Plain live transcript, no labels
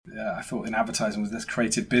I thought in advertising was this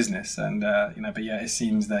creative business, and but yeah, it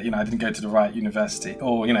seems that I didn't go to the right university,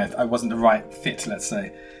 or I wasn't the right fit, let's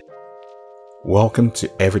say. Welcome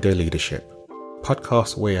to Everyday Leadership,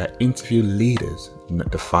 podcast where I interview leaders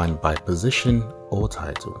not defined by position or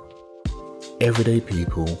title. Everyday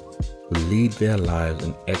people who lead their lives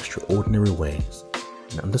in extraordinary ways.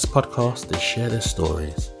 And on this podcast, they share their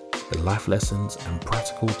stories, their life lessons, and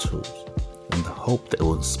practical tools, in the hope that it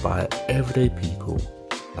will inspire everyday people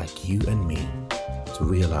like you and me to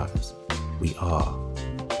realize we are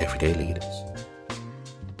everyday leaders.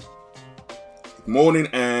 Good morning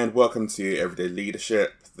and welcome to Everyday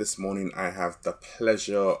Leadership. This morning I have the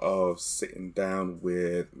pleasure of sitting down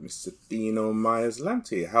with Mr. Dino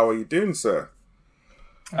Myers-Lamptey. How are you doing, sir?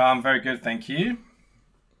 I'm very good, thank you.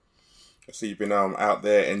 I see you've been out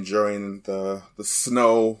there enjoying the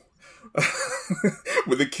snow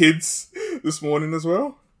with the kids this morning as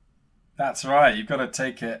well. That's right, you've got to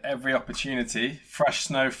take every opportunity. Fresh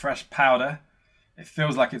snow, fresh powder. It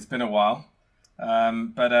feels like it's been a while.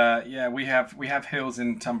 But we have hills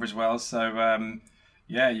in Tunbridge Wells, so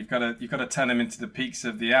you've got to turn them into the peaks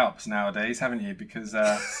of the Alps nowadays, haven't you? Because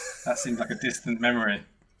that seems like a distant memory.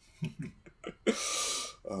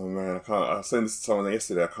 Oh man, I was saying this to someone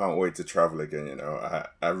yesterday. I can't wait to travel again.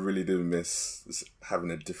 I really do miss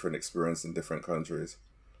having a different experience in different countries.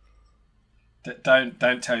 Don't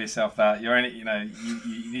tell yourself that. You're only you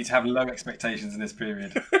need to have low expectations in this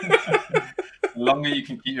period. The longer you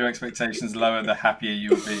can keep your expectations lower, the happier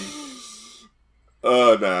you'll be.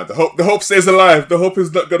 Oh no, the hope stays alive. The hope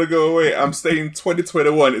is not gonna go away. I'm saying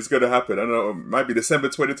 2021 is gonna happen. I don't know, it might be December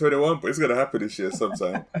 2021, but it's gonna happen this year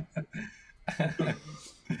sometime.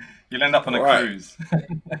 You'll end up on a cruise.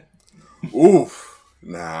 Oof.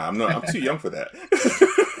 Nah, I'm not. I'm too young for that.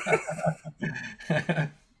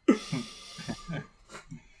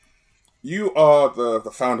 You are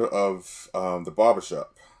the founder of the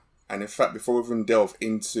barbershop. And in fact, before we even delve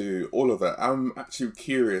into all of that, I'm actually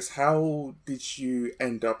curious, how did you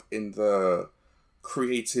end up in the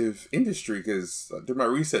creative industry? Because I did my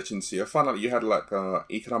research into you. I found out you had like an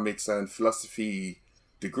economics and philosophy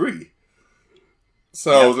degree.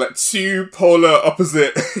 So like two polar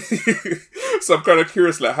opposite. So I'm kind of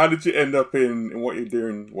curious, like, how did you end up in what you're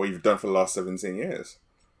doing, what you've done for the last 17 years?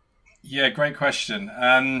 Yeah, great question.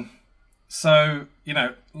 So,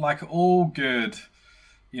 like all good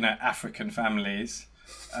African families.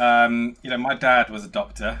 My dad was a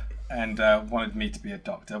doctor and wanted me to be a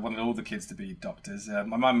doctor, wanted all the kids to be doctors.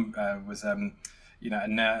 My mum was, a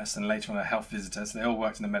nurse and later on a health visitor, so they all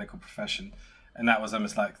worked in the medical profession. And that was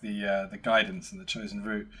almost like the guidance and the chosen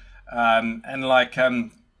route. All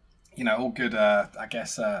good,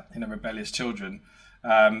 rebellious children,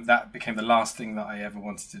 that became the last thing that I ever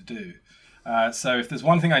wanted to do. So if there's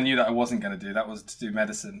one thing I knew that I wasn't going to do, that was to do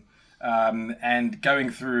medicine. And going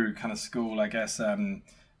through kind of school, I guess, I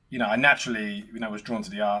naturally, was drawn to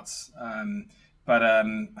the arts. But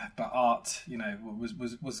art,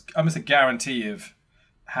 was almost a guarantee of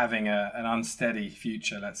having an unsteady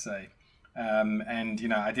future, let's say.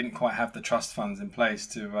 I didn't quite have the trust funds in place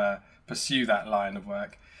to pursue that line of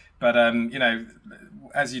work. But,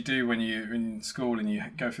 as you do when you're in school and you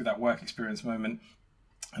go through that work experience moment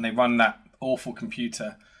and they run that awful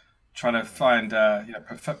computer trying to find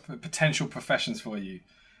potential professions for you,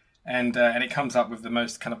 and it comes up with the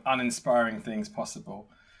most kind of uninspiring things possible.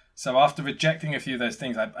 So after rejecting a few of those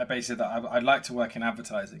things, I basically said that I'd like to work in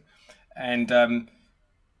advertising, and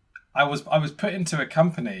I was put into a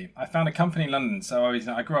company. I found a company in London. So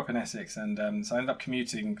I grew up in Essex, and so I ended up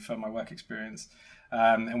commuting for my work experience,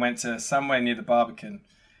 and went to somewhere near the Barbican,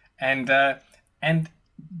 and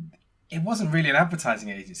it wasn't really an advertising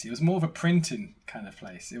agency. It was more of a printing kind of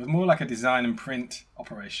place. It was more like a design and print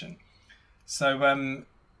operation. So,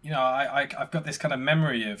 I've got this kind of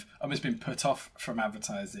memory of almost being put off from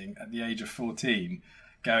advertising at the age of 14,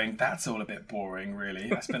 going, that's all a bit boring,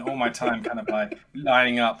 really. I spent all my time kind of like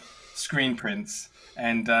lining up screen prints.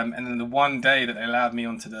 And then the one day that they allowed me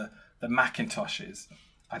onto the Macintoshes,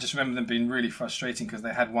 I just remember them being really frustrating because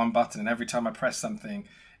they had one button, and every time I pressed something,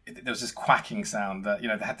 there was this quacking sound that, they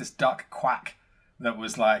had this duck quack that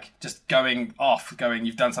was like just going off, going,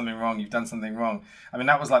 you've done something wrong. I mean,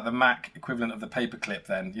 that was like the Mac equivalent of the paperclip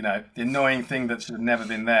then, the annoying thing that should have never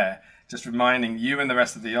been there, just reminding you and the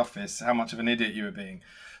rest of the office how much of an idiot you were being.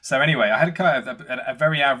 So anyway, I had kind of a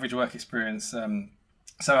very average work experience.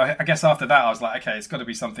 So I guess after that, I was like, okay, it's got to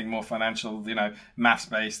be something more financial, maths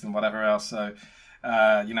based and whatever else. So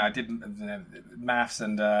I did maths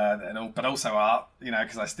and but also art,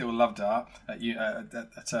 because I still loved art at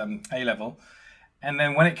A level. And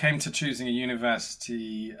then when it came to choosing a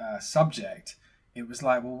university subject, it was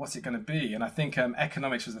like, well, what's it going to be? And I think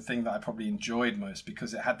economics was the thing that I probably enjoyed most,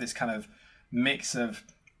 because it had this kind of mix of,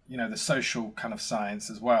 the social kind of science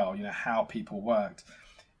as well, how people worked.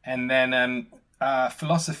 And then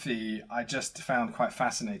philosophy, I just found quite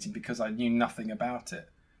fascinating because I knew nothing about it.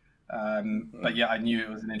 But yeah, I knew it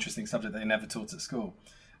was an interesting subject they never taught at school.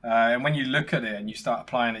 And when you look at it and you start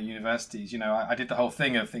applying at universities, I did the whole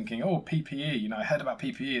thing of thinking, oh, PPE, I heard about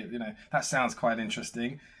PPE, that sounds quite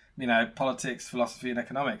interesting, politics, philosophy and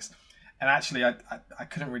economics. And actually, I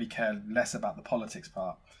couldn't really care less about the politics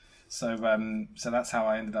part. So that's how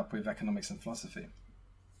I ended up with economics and philosophy.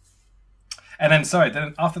 And then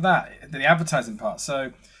after that, the advertising part.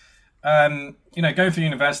 So, going for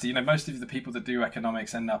university, most of the people that do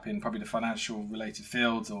economics end up in probably the financial related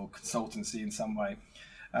fields or consultancy in some way.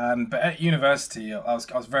 But at university, I was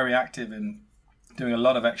very active in doing a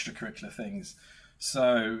lot of extracurricular things.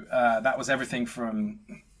 So that was everything from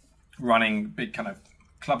running big kind of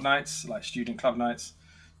club nights, like student club nights,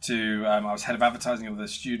 to I was head of advertising of the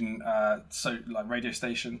student radio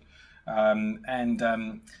station,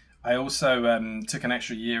 and I also took an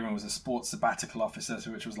extra year and was a sports sabbatical officer,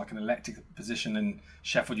 which was like an elected position in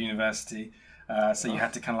Sheffield University. So you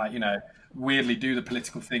had to kind of like, weirdly do the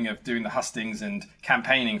political thing of doing the hustings and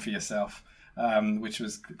campaigning for yourself, which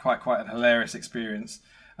was quite a hilarious experience.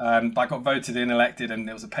 But I got voted in, elected, and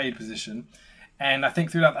it was a paid position. And I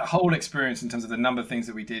think throughout that whole experience, in terms of the number of things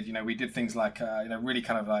that we did, we did things like, really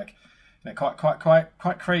kind of like,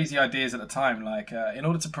 quite crazy ideas at the time. Like, in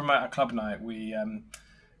order to promote our club night, we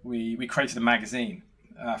created a magazine,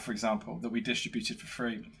 for example, that we distributed for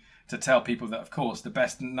free to tell people that, of course, the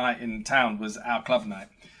best night in town was our club night,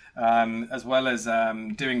 as well as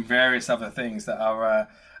doing various other things that are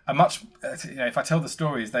much, if I tell the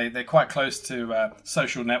stories, they're quite close to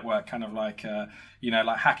social network, kind of like,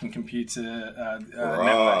 like hacking computer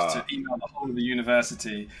networks to email the whole of the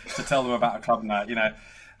university to tell them about a club night,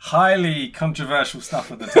 highly controversial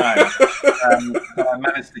stuff at the time. But I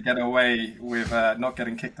managed to get away with not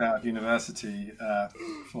getting kicked out of university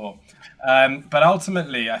for. But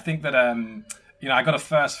ultimately, I think that, I got a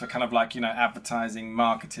first for kind of like, advertising,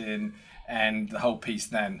 marketing, and the whole piece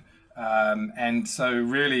then. And so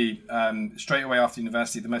really, straight away after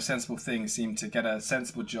university, the most sensible thing seemed to get a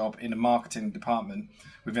sensible job in a marketing department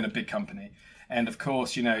within a big company. And of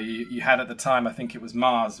course, you had at the time, I think it was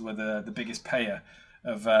Mars were the biggest payer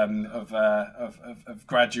of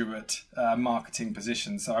graduate marketing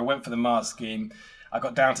positions. So I went for the Mars scheme. I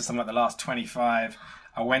got down to something like the last 25.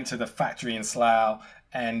 I went to the factory in Slough,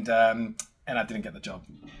 and I didn't get the job.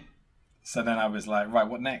 So then I was like, right,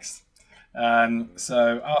 what next?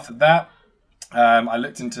 So after that, I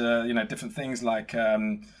looked into different things like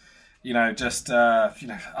other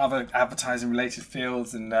advertising related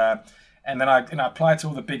fields, and then I applied to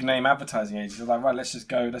all the big name advertising agencies. I was like, right, let's just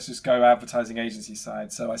go advertising agency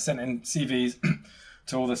side. So I sent in CVs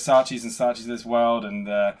to all the Saatchis and Saatchis of this world, and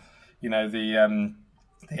the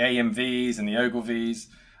AMVs and the Ogilvies,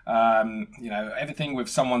 everything with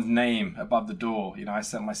someone's name above the door. I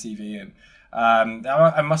sent my CV in.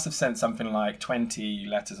 I must have sent something like 20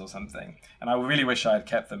 letters or something, and I really wish I had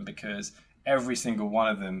kept them, because every single one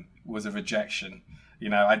of them was a rejection.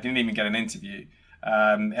 I didn't even get an interview.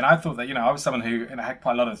 And I thought that, I was someone who had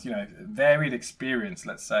quite a lot of, varied experience,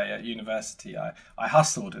 let's say, at university. I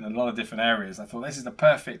hustled in a lot of different areas. I thought this is the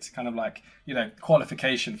perfect kind of like,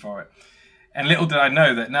 qualification for it. And little did I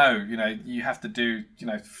know that, no, you have to do,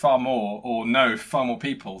 far more, or know far more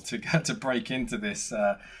people to get to break into this,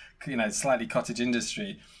 slightly cottage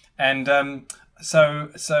industry. And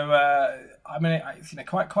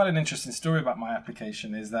quite an interesting story about my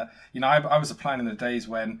application is that, I was applying in the days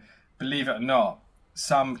when, believe it or not,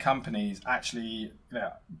 some companies actually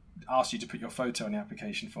ask you to put your photo in the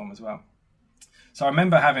application form as well. So I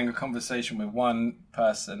remember having a conversation with one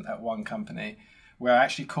person at one company where I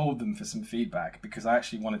actually called them for some feedback, because I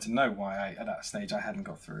actually wanted to know why at that stage I hadn't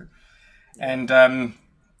got through. And it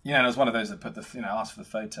was one of those that put asked for the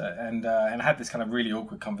photo, and I had this kind of really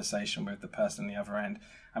awkward conversation with the person on the other end.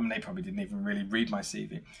 I mean, they probably didn't even really read my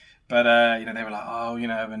CV, but they were like, oh,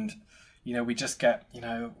 we just get,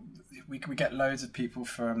 we get loads of people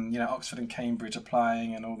from, Oxford and Cambridge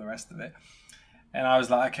applying and all the rest of it. And I was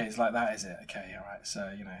like, okay, it's like that, is it? Okay, all right. So,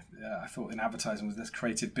 I thought in advertising was this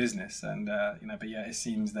creative business, and, but yeah, it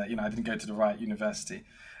seems that, I didn't go to the right university,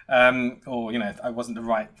 or, I wasn't the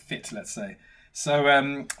right fit, let's say. So,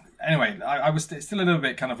 anyway, I was still a little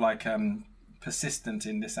bit kind of like persistent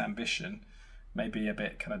in this ambition. Maybe a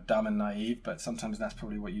bit kind of dumb and naive, but sometimes that's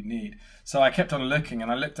probably what you need. So I kept on looking,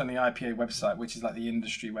 and I looked on the IPA website, which is like the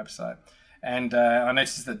industry website, and I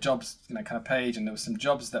noticed the jobs, kind of page, and there were some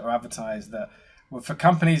jobs that were advertised that were for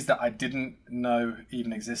companies that I didn't know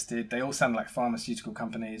even existed. They all sounded like pharmaceutical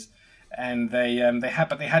companies, and they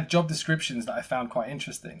had job descriptions that I found quite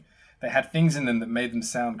interesting. They had things in them that made them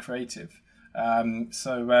sound creative. One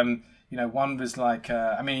was like,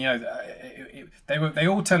 they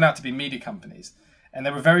all turned out to be media companies, and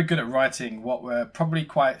they were very good at writing what were probably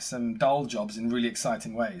quite some dull jobs in really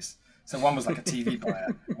exciting ways. So one was like a TV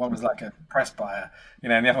buyer, one was like a press buyer,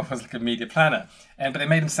 and the other one was like a media planner. But they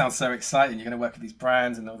made them sound so exciting. You're going to work with these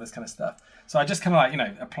brands and all this kind of stuff. So I just kind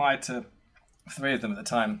of applied to 3 of them at the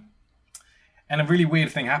time. And a really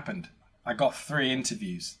weird thing happened. I got 3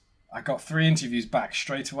 interviews. I got 3 interviews back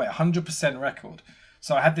straight away, 100% record.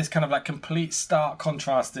 So I had this kind of like complete stark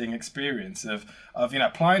contrasting experience of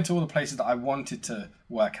applying to all the places that I wanted to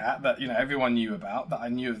work at, that everyone knew about, that I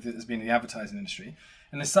knew of as being in the advertising industry.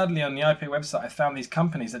 And then suddenly on the IPA website, I found these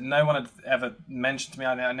companies that no one had ever mentioned to me,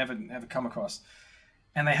 I never come across.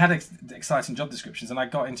 And they had exciting job descriptions, and I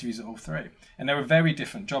got interviews at all 3. And they were very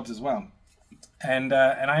different jobs as well. And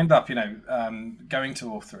I ended up, going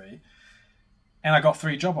to all 3. And I got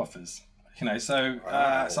 3 job offers. So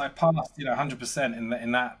I passed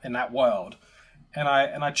 100% in that world, and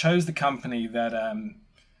I chose the company that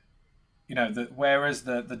that whereas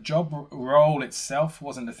the job role itself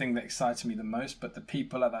wasn't the thing that excited me the most, but the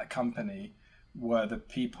people at that company were the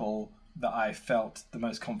people that I felt the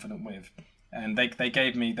most confident with, and they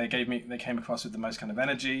came across with the most kind of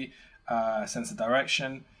energy, sense of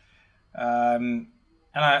direction, and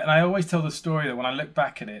I always tell the story that when I look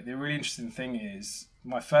back at it, the really interesting thing is,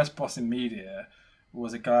 my first boss in media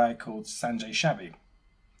was a guy called Sanjay Shabby,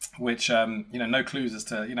 which no clues as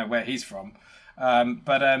to where he's from, and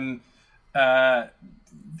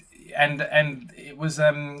it was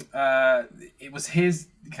his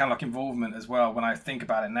kind of like involvement as well, when I think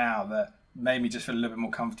about it now, that made me just feel a little bit more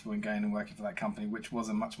comfortable in going and working for that company, which was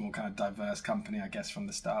a much more kind of diverse company, I guess, from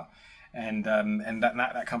the start, and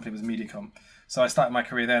that company was Mediacom. So I started my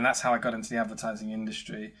career there, and that's how I got into the advertising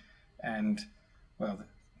industry, and well,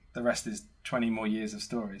 the rest is 20 more years of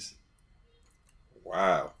stories.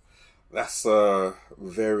 Wow. That's a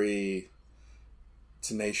very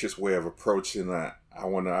tenacious way of approaching that. I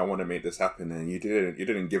want to make this happen, and you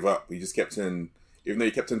didn't give up. You just kept on, even though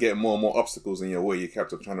you kept on getting more and more obstacles in your way, you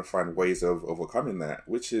kept on trying to find ways of overcoming that,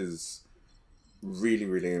 which is really,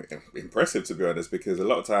 really impressive, to be honest, because a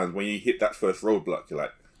lot of times when you hit that first roadblock, you're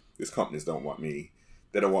like, these companies don't want me.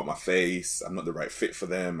 They don't want my face. I'm not the right fit for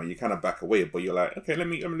them. And you kind of back away. But you're like, okay, let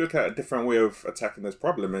me look at a different way of attacking this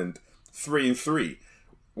problem. And 3 and 3.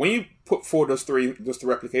 When you put forward those 3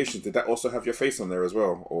 replications, did that also have your face on there as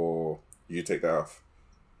well? Or did you take that off?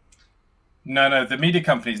 No. The media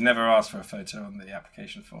companies never asked for a photo on the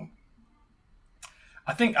application form.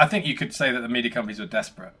 I think you could say that the media companies were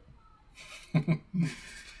desperate.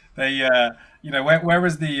 They,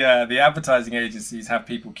 whereas the advertising agencies have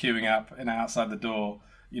people queuing up outside the door,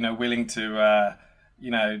 willing to,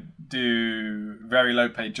 do very low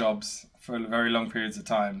paid jobs for very long periods of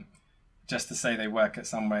time, just to say they work at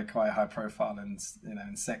somewhere quite high profile and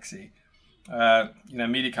sexy.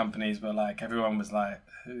 Media companies were like, everyone was like,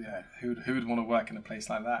 who would want to work in a place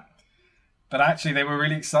like that? But actually, they were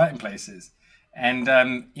really exciting places, and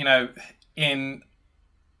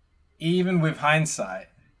even with hindsight,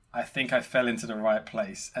 I think I fell into the right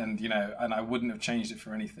place, and I wouldn't have changed it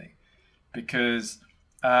for anything, because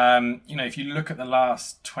if you look at the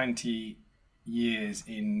last 20 years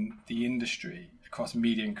in the industry across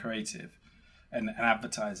media and creative and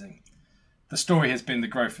advertising, the story has been the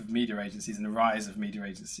growth of media agencies and the rise of media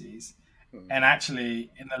agencies. And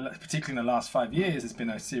actually, particularly in the last 5 years, there's been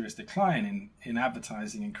a serious decline in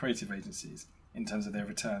advertising and creative agencies in terms of their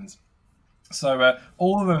returns. So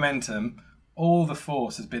all the momentum, all the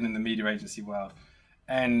force has been in the media agency world.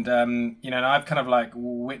 And, and I've kind of like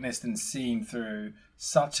witnessed and seen through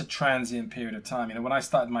such a transient period of time. When I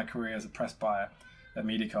started my career as a press buyer at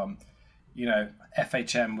Mediacom,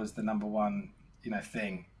 FHM was the number one,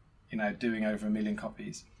 thing, doing over 1 million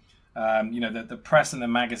copies. The press and the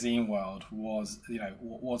magazine world was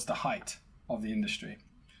the height of the industry.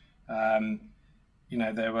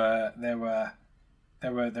 There were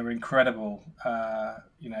incredible,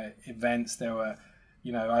 events. There were,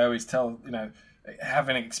 I always tell,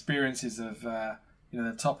 having experiences of, the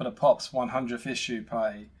Top of the Pops 100th issue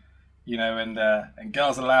party, and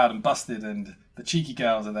Girls Aloud and Busted and the Cheeky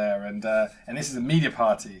Girls are there, and this is a media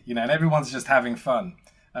party, and everyone's just having fun.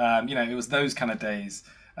 It was those kind of days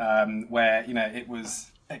where, it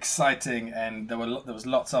was exciting and there was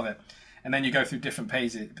lots of it. And then you go through different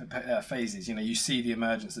phases. You see the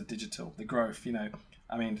emergence of digital, the growth.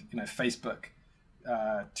 Facebook,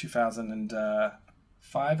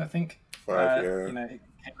 2005, I think. It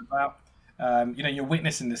came about. You're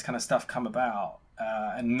witnessing this kind of stuff come about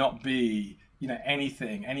and not be,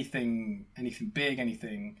 anything big,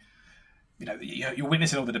 anything. You're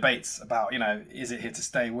witnessing all the debates about, is it here to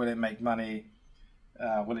stay? Will it make money?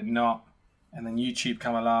 Will it not? And then YouTube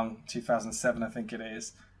come along, 2007, I think it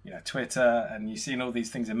is. Twitter, and you're seeing all these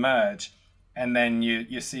things emerge, and then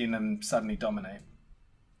you're seeing them suddenly dominate,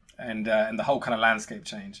 and the whole kind of landscape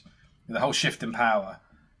change, the whole shift in power.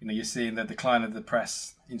 You're seeing the decline of the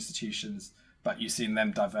press institutions, but you're seeing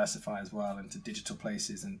them diversify as well into digital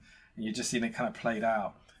places, and you're just seeing it kind of played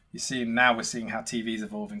out. We're seeing how TV is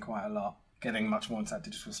evolving quite a lot, getting much more into that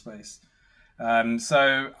digital space.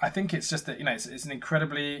 So I think it's just that, it's an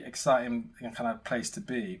incredibly exciting kind of place to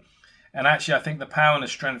be. And actually, I think the power and the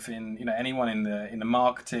strength in anyone in the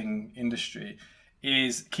marketing industry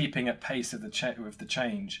is keeping at pace with the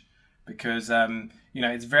change, because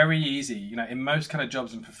it's very easy. In most kind of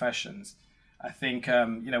jobs and professions, I think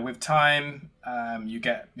with time you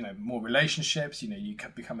get more relationships. You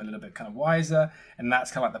become a little bit kind of wiser, and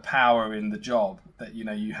that's kind of like the power in the job, that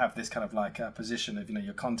you have this kind of like a position of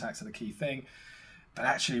your contacts are the key thing. But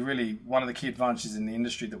actually, really, one of the key advantages in the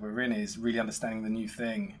industry that we're in is really understanding the new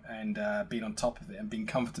thing and being on top of it and being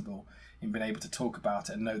comfortable in being able to talk about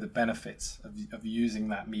it and know the benefits of using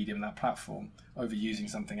that medium, that platform, over using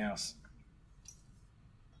something else.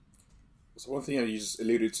 So one thing you just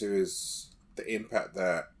alluded to is the impact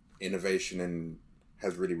that innovation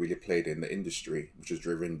has really, really played in the industry, which has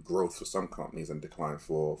driven growth for some companies and decline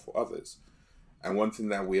for others. And one thing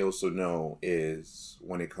that we also know is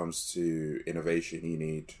when it comes to innovation, you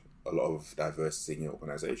need a lot of diversity in your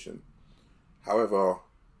organization. However,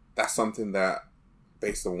 that's something that,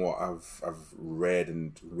 based on what I've read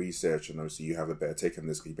and researched, and obviously you have a better take on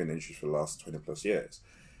this because you've been in the industry for the last 20 plus years,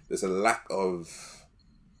 there's a lack of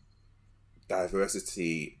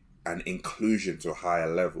diversity and inclusion to a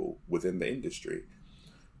higher level within the industry.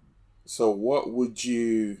 So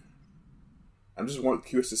I'm just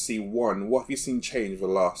curious to see, one, what have you seen change over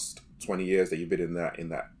the last 20 years that you've been in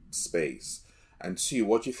that space? And two,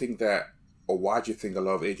 why do you think a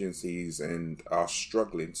lot of agencies are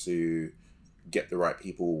struggling to get the right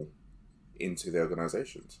people into their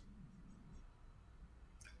organizations?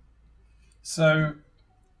 So,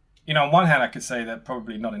 on one hand, I could say that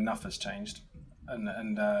probably not enough has changed.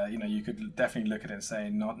 And you could definitely look at it and say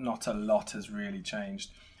not a lot has really changed.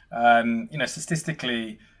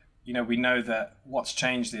 Statistically, we know that what's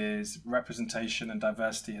changed is representation and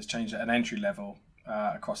diversity has changed at an entry level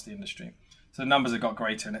across the industry. So the numbers have got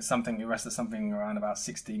greater, and the rest is something around about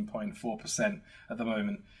 16.4% at the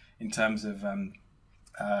moment in terms of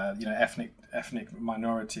ethnic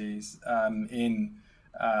minorities in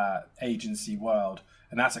agency world,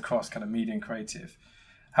 and that's across kind of media and creative.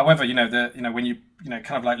 However, when you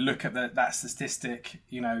kind of like look at that statistic,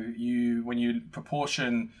 when you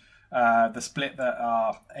proportion the split that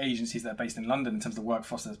are agencies that are based in London in terms of the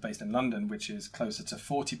workforce that's based in London, which is closer to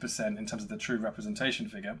 40% in terms of the true representation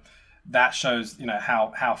figure, that shows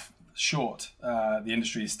how short the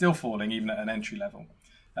industry is still falling even at an entry level.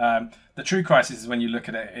 The true crisis is when you look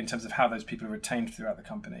at it in terms of how those people are retained throughout the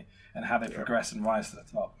company and how they progress and rise to the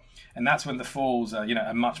top. And that's when the falls are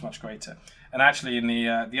much, much greater. And actually in the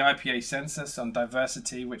IPA census on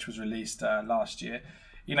diversity, which was released last year,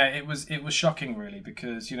 it was shocking really,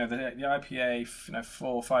 because the IPA 4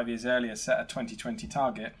 or 5 years earlier set a 2020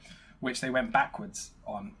 target, which they went backwards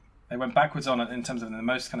on. They went backwards on it in terms of the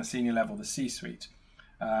most kind of senior level, the C-suite.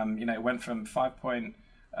 It went from 5.1%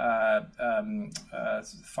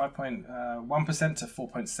 to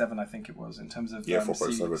 4.7, I think it was, in terms of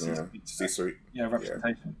 4.7, C-suite.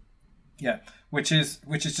 Representation. Yeah, which is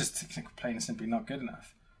just plain and simply not good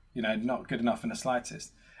enough. Not good enough in the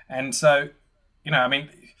slightest. And so,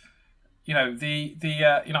 I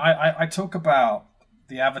talk about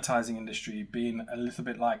the advertising industry being a little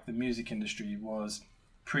bit like the music industry was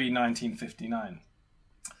pre-1959.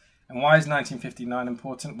 And why is 1959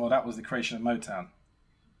 important? Well, that was the creation of Motown.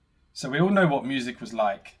 So we all know what music was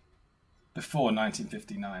like before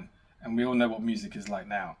 1959, and we all know what music is like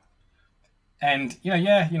now. And you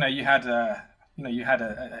had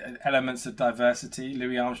elements of diversity.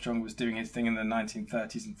 Louis Armstrong was doing his thing in the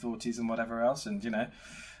 1930s and 40s and whatever else, and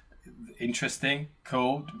interesting,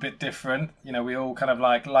 cool, a bit different. We all kind of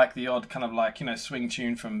like the odd kind of swing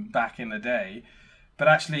tune from back in the day, but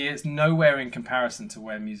actually it's nowhere in comparison to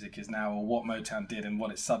where music is now or what Motown did and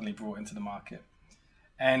what it suddenly brought into the market.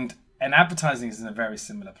 And advertising is in a very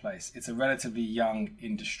similar place. It's a relatively young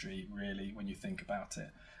industry, really, when you think about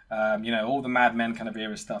it. All the Mad Men kind of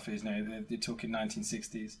era stuff is, they're talking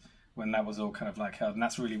 1960s when that was all kind of held, and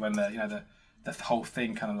that's really when the the whole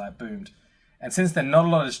thing kind of like boomed. And since then, not a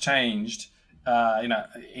lot has changed.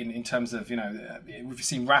 In terms of, we've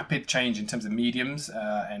seen rapid change in terms of mediums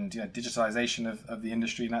and digitalization of the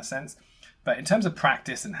industry in that sense. But in terms of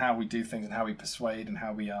practice and how we do things and how we persuade and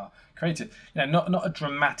how we are creative, not a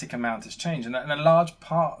dramatic amount has changed. And a large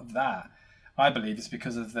part of that, I believe, is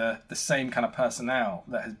because of the same kind of personnel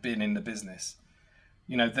that has been in the business.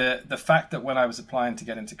 The fact that when I was applying to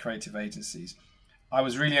get into creative agencies, I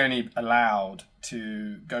was really only allowed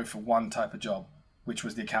to go for one type of job, which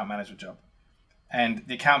was the account manager job. And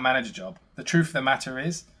the account manager job, the truth of the matter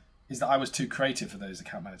is that I was too creative for those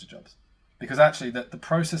account manager jobs. Because actually the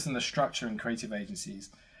process and the structure in creative agencies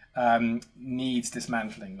needs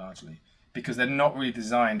dismantling largely. Because they're not really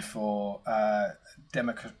designed for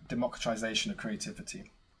democratization of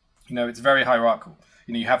creativity. It's very hierarchical.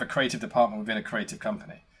 You have a creative department within a creative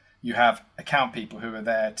company. You have account people who are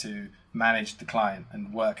there to manage the client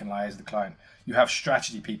and work and liaise with the client. You have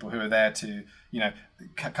strategy people who are there to,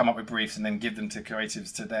 come up with briefs and then give them to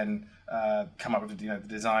creatives to then come up with the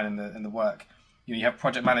design and the work. You have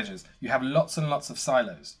project managers. You have lots and lots of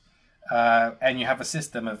silos, and you have a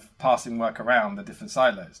system of passing work around the different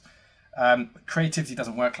silos. Creativity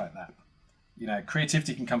doesn't work like that.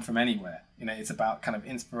 Creativity can come from anywhere. It's about kind of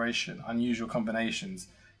inspiration, unusual combinations,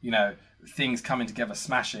 things coming together,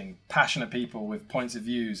 smashing, passionate people with points of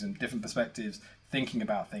views and different perspectives, thinking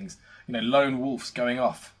about things. Lone wolves going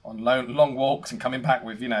off on long walks and coming back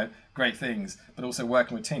with, great things, but also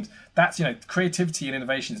working with teams. That's, creativity and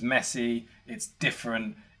innovation is messy. It's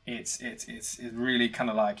different. It's really kind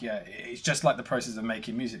of like, it's just like the process of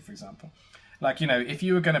making music, for example. Like, if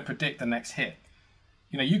you were going to predict the next hit,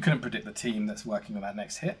 you couldn't predict the team that's working on that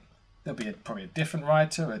next hit. There'll be probably a different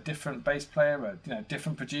writer, a different bass player, a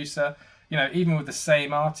different producer. Even with the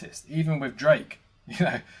same artist, even with Drake,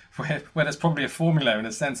 where there's probably a formula in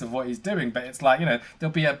a sense of what he's doing, but it's like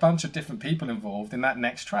there'll be a bunch of different people involved in that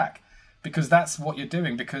next track, because that's what you're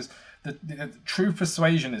doing. Because the true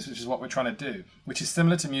persuasion which is what we're trying to do, which is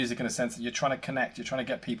similar to music in a sense that you're trying to connect, you're trying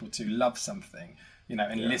to get people to love something,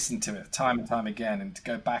 and listen to it time and time again, and to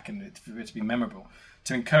go back and for it to be memorable,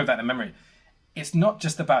 to encode that in memory. It's not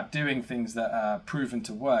just about doing things that are proven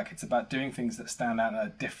to work. It's about doing things that stand out and are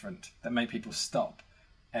different, that make people stop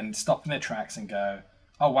in their tracks and go,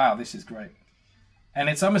 oh, wow, this is great. And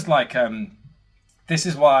it's almost like this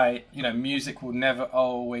is why, music will never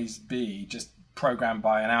always be just programmed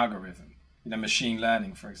by an algorithm, machine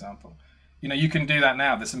learning, for example. You can do that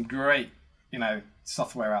now. There's some great,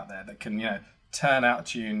 software out there that can, turn out a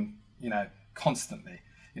tune, constantly.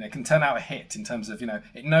 It can turn out a hit in terms of,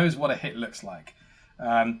 it knows what a hit looks like.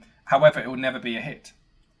 However, it will never be a hit.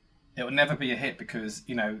 It will never be a hit because,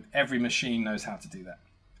 every machine knows how to do that.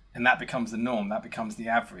 And that becomes the norm. That becomes the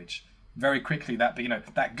average. Very quickly, that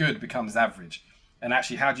good becomes average. And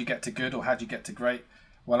actually, how do you get to good or how do you get to great?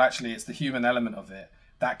 Well, actually, it's the human element of it.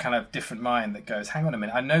 That kind of different mind that goes, hang on a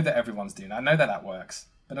minute, I know that everyone's doing it. I know that works.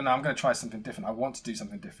 But no, I'm going to try something different. I want to do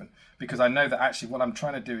something different. Because I know that actually what I'm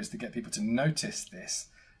trying to do is to get people to notice this.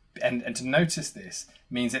 And to notice this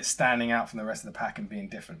means it's standing out from the rest of the pack and being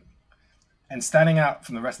different. And standing out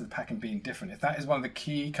from the rest of the pack and being different, if that is one of the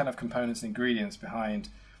key kind of components and ingredients behind,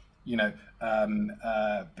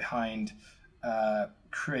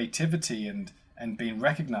 creativity and being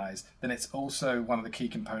recognized, then it's also one of the key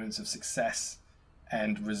components of success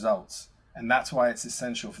and results. And that's why it's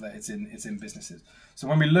essential for that. It's in businesses. So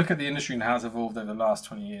when we look at the industry and how it's evolved over the last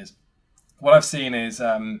 20 years, what I've seen is,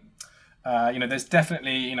 there's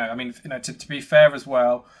definitely, to be fair as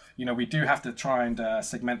well, we do have to try and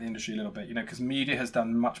segment the industry a little bit, because media has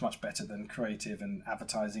done much, much better than creative and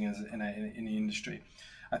advertising in the industry.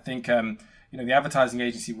 I think, the advertising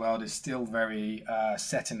agency world is still very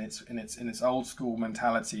set in its old school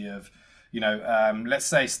mentality of, let's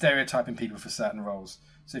say stereotyping people for certain roles.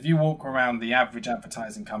 So if you walk around the average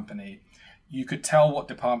advertising company, you could tell what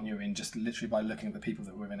department you're in just literally by looking at the people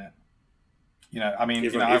that were in it. I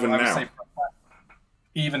would say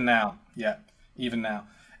even now.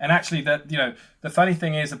 And actually, the funny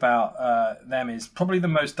thing is about them is probably the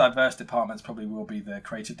most diverse departments probably will be the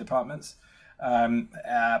creative departments.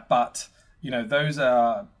 But those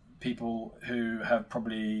are people who have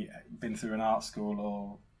probably been through an art school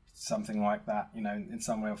or something like that, in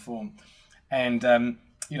some way or form. And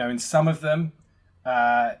in some of them,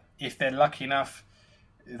 if they're lucky enough,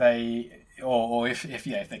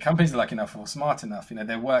 if their companies are lucky enough or smart enough,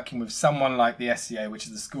 they're working with someone like the SCA, which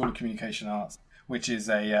is the School of Communication Arts, which is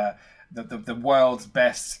the world's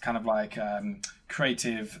best kind of like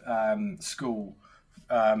creative school,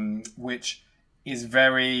 which is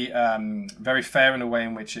very very fair in the way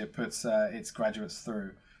in which it puts its graduates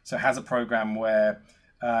through. So it has a program where,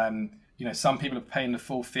 some people are paying the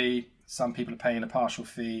full fee, some people are paying a partial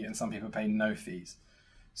fee, and some people are paying no fees.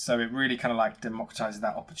 So it really kind of like democratizes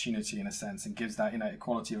that opportunity in a sense and gives that,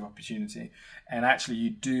 equality of opportunity. And actually you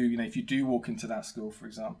do, if you do walk into that school, for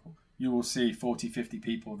example, you will see 40, 50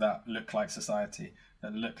 people that look like society,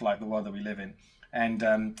 that look like the world that we live in. And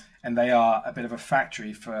they are a bit of a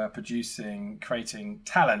factory for creating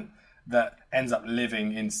talent that ends up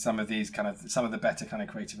living in some of the better kind of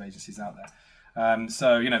creative agencies out there.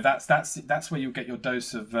 So that's where you'll get your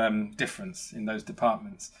dose of difference in those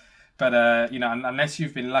departments. But unless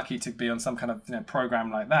you've been lucky to be on some kind of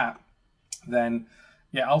program like that, then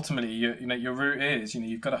ultimately your route is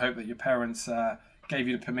you've got to hope that your parents gave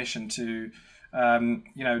you the permission to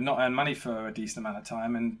not earn money for a decent amount of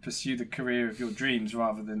time and pursue the career of your dreams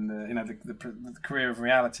rather than the career of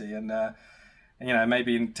reality. And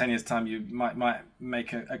maybe in 10 years' time you might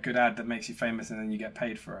make a good ad that makes you famous and then you get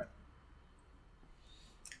paid for it.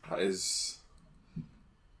 That is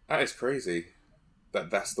crazy.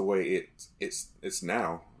 That's the way it's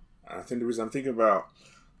now. And I think the reason I'm thinking about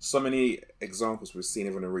so many examples we've seen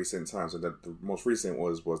even in recent times, and the most recent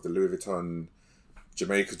was the Louis Vuitton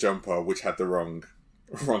Jamaica jumper, which had the wrong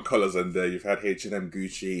colours under. You've had H&M,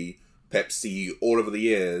 Gucci, Pepsi, all over the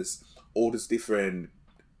years, all these different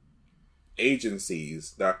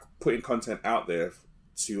agencies that are putting content out there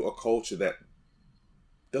to a culture that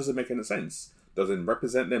doesn't make any sense, doesn't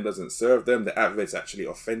represent them, doesn't serve them. The advert's actually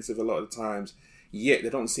offensive a lot of the times. Yet they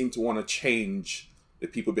don't seem to want to change the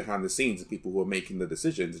people behind the scenes, the people who are making the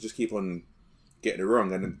decisions. They just keep on getting it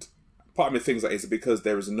wrong. And part of me thinks that is because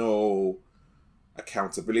there is no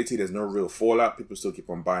accountability, there's no real fallout. People still keep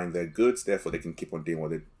on buying their goods, therefore they can keep on doing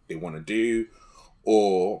what they want to do.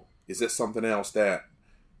 Or is there something else that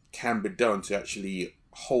can be done to actually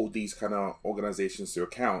hold these kind of organizations to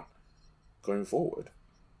account going forward?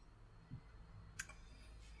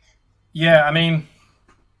 Yeah, I mean,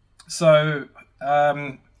 so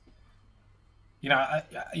you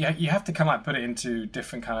have to kind of like put it into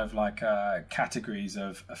different kind of like categories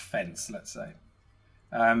of offence, let's say,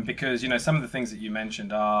 because some of the things that you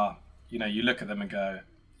mentioned are you look at them and go,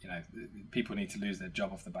 people need to lose their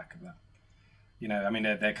job off the back of that. I mean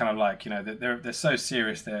they're kind of like they're so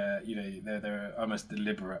serious, they're almost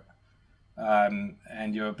deliberate,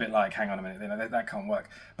 and you're a bit like, hang on a minute, that can't work.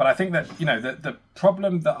 But I think that the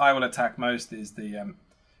problem that I will attack most is the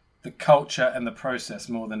culture and the process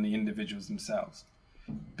more than the individuals themselves,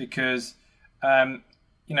 because the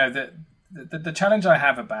challenge I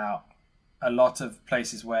have about a lot of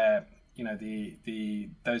places where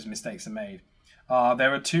those mistakes are made are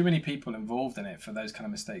there are too many people involved in it for those kind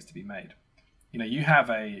of mistakes to be made. You have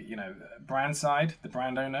a brand side, the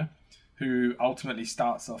brand owner, who ultimately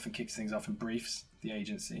starts off and kicks things off and briefs the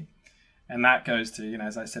agency. And that goes to,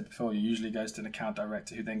 as I said before, usually goes to an account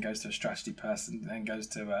director, who then goes to a strategy person, then goes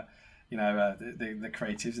to, the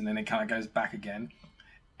creatives, and then it kind of goes back again.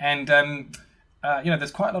 And,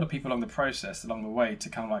 there's quite a lot of people along the process, along the way, to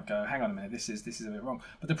kind of like go, hang on a minute, this is a bit wrong.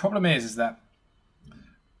 But the problem is that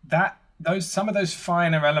some of those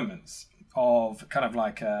finer elements of kind of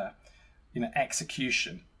like,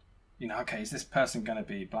 execution, okay, is this person going to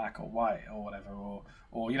be black or white or whatever, or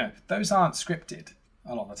those aren't scripted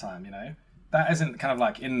a lot of the time. That isn't kind of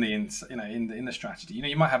like in the strategy.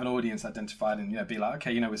 You might have an audience identified and be like,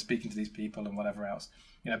 okay, we're speaking to these people and whatever else.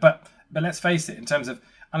 But let's face it, in terms of,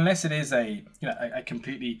 unless it is a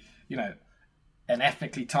completely an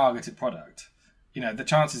ethnically targeted product, the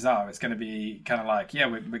chances are it's going to be kind of like,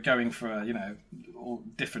 we're going for all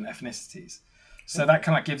different ethnicities. So that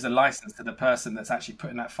kind of gives a license to the person that's actually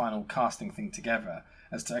putting that final casting thing together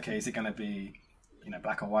as to, okay, is it going to be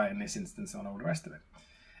black or white in this instance and all the rest of it.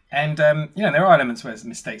 And, there are elements where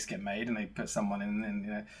mistakes get made and they put someone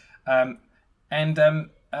in, but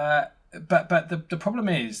the problem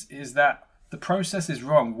is that the process is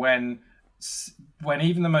wrong when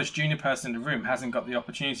even the most junior person in the room hasn't got the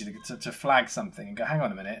opportunity to flag something and go, hang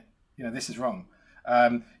on a minute, this is wrong.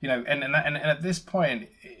 And at this point,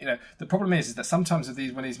 the problem is that sometimes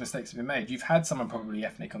when these mistakes have been made, you've had someone probably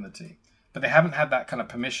ethnic on the team, but they haven't had that kind of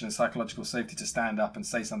permission and psychological safety to stand up and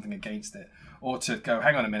say something against it, or to go,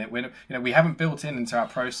 hang on a minute, we haven't built into our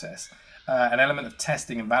process an element of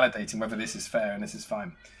testing and validating whether this is fair and this is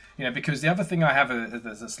fine. Because the other thing I have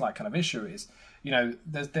as a slight kind of issue is,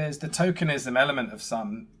 there's the tokenism element of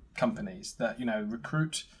some companies that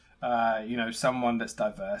recruit someone that's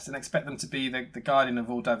diverse and expect them to be the guardian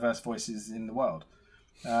of all diverse voices in the world.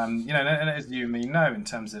 And as you and me know, in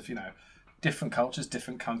terms of different cultures,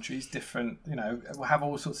 different countries, different we'll have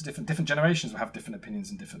all sorts of different generations will have different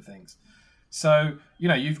opinions and different things. So,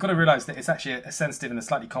 you've got to realize that it's actually a sensitive and a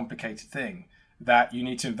slightly complicated thing, that you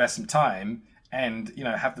need to invest some time and,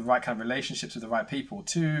 have the right kind of relationships with the right people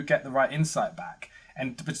to get the right insight back.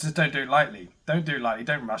 But just don't do it lightly. Don't do it lightly.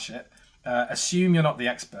 Don't rush it. Assume you're not the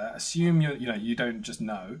expert. Assume you don't just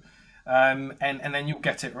know. And then you'll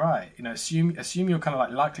get it right. Assume you're kind of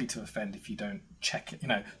like likely to offend if you don't check it.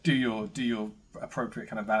 Do your appropriate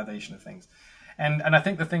kind of validation of things. And I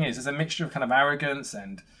think the thing is, there's a mixture of kind of arrogance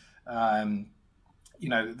and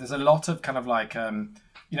there's a lot of kind of like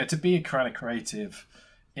to be a kind of creative.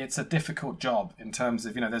 It's a difficult job in terms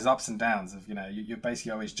of there's ups and downs of you're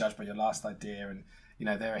basically always judged by your last idea, and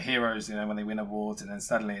there are heroes when they win awards, and then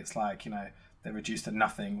suddenly it's like they're reduced to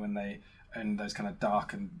nothing when they in those kind of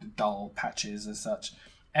dark and dull patches as such.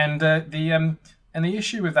 And the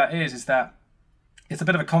issue with that is that it's a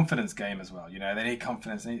bit of a confidence game as well. They need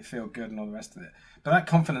confidence, they need to feel good and all the rest of it. But that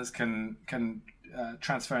confidence can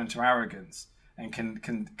transfer into arrogance, and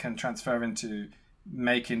can transfer into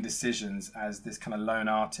making decisions as this kind of lone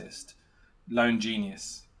artist, lone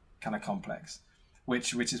genius kind of complex,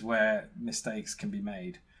 which is where mistakes can be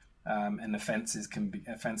made, and offense can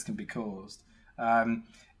be caused.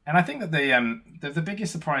 And I think that the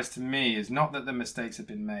biggest surprise to me is not that the mistakes have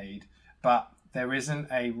been made, but there isn't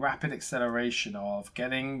a rapid acceleration of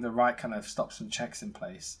getting the right kind of stops and checks in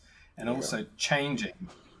place, and also changing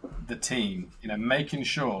the team, making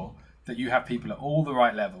sure that you have people at all the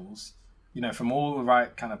right levels, from all the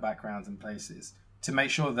right kind of backgrounds and places, to make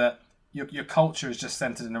sure that your culture is just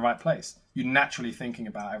centered in the right place. You're naturally thinking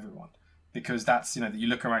about everyone, because that's that you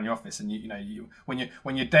look around your office and you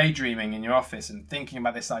when you're daydreaming in your office and thinking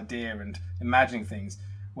about this idea and imagining things,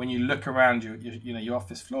 when you look around your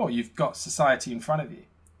office floor, you've got society in front of you.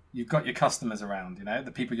 You've got your customers around,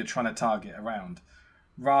 the people you're trying to target around,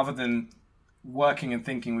 rather than working and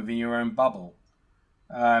thinking within your own bubble.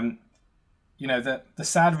 The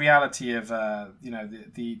sad reality of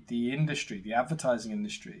the industry, the advertising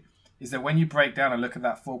industry, is that when you break down and look at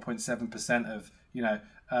that 4.7% of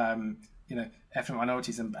ethnic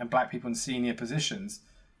minorities and black people in senior positions,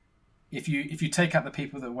 if you take out the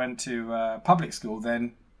people that went to public school,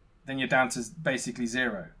 then you're down to basically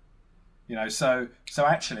zero. So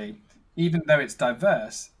actually, even though it's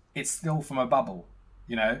diverse, it's still from a bubble.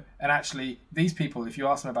 And actually, these people, if you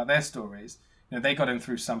ask them about their stories, they got in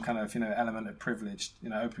through some kind of element of privilege,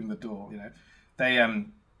 opening the door. They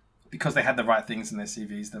because they had the right things in their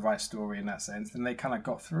CVs, the right story in that sense, then they kind of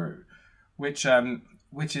got through, which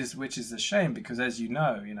is a shame, because as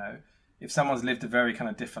if someone's lived a very kind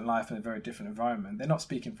of different life in a very different environment, they're not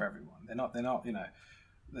speaking for everyone. They're not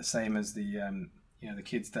the same as the the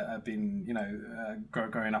kids that have been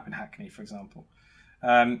growing up in Hackney, for example.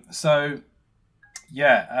 I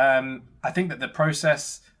think that the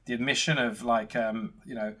process, the admission of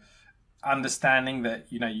understanding that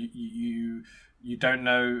you don't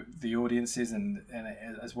know the audiences and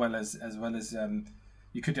as well as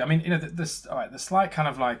you could do. I mean, the slight kind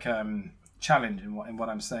of challenge in what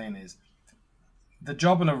I'm saying is, the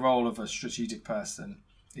job and a role of a strategic person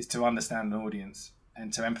is to understand an audience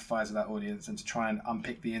and to empathize with that audience and to try and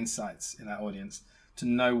unpick the insights in that audience, to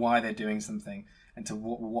know why they're doing something and to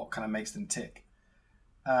what kind of makes them tick.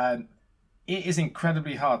 It is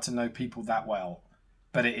incredibly hard to know people that well,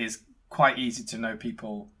 but it is quite easy to know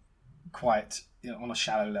people quite on a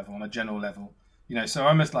shallow level, on a general level. So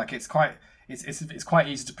almost like it's quite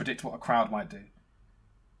easy to predict what a crowd might do.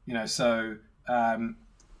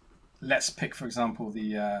 Let's pick, for example,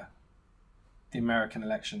 the American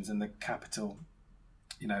elections and the Capitol,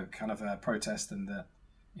 kind of protest and the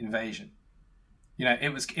invasion.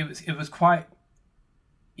 It was quite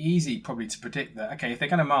easy probably to predict that, okay, if they're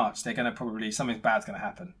going to march, they're going to probably, something bad's going to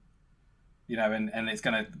happen, and it's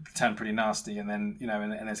going to turn pretty nasty, and then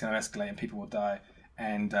and it's going to escalate and people will die,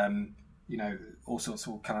 and all sorts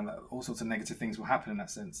of negative things will happen in that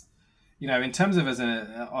sense. In terms of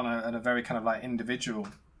on a very kind of like individual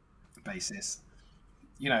basis,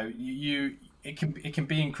 it can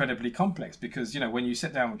be incredibly complex, because when you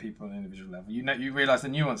sit down with people on an individual level, you realize the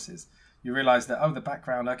nuances. You realize that, the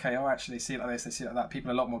background, okay, actually they see it like this, they see it like that.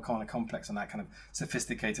 People are a lot more kind of complex on that kind of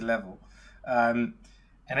sophisticated level, and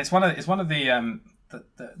it's one of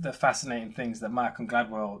the fascinating things that Malcolm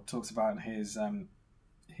Gladwell talks about in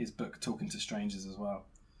his book Talking to Strangers as well,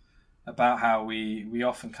 about how we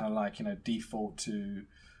often kind of default to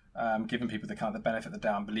giving people the kind of the benefit of the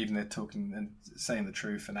doubt, and believing they're talking and saying the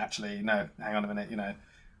truth, and actually no, hang on a minute, when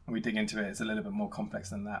we dig into it, it's a little bit more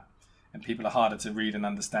complex than that. And people are harder to read and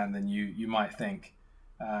understand than you might think,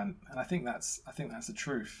 and I think that's the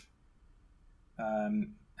truth.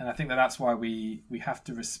 And I think that's why we have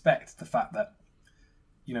to respect the fact that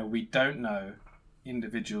we don't know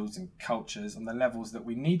individuals and cultures on the levels that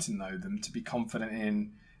we need to know them to be confident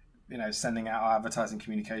in, sending out our advertising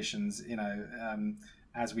communications,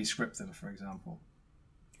 as we script them, for example.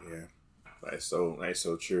 Yeah, that is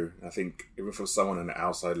so true. I think even for someone on the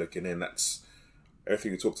outside looking in, that's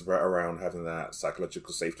everything you talked about around having that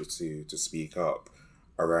psychological safety to speak up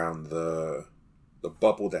around the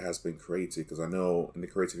bubble that has been created. Because I know in the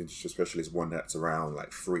creative industry, especially, is one that's around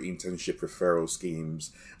like free internship referral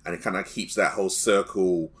schemes, and it kind of keeps that whole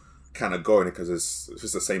circle kind of going, because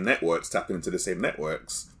it's the same networks tapping into the same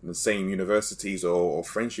networks and the same universities or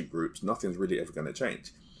friendship groups. Nothing's really ever going to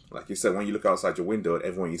change. Like you said, when you look outside your window,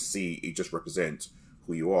 everyone you see, it just represents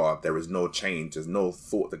who you are. There is no change. There's no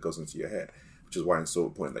thought that goes into your head, which is why it's so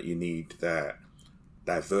important that you need that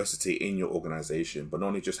diversity in your organization, but not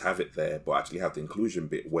only just have it there, but actually have the inclusion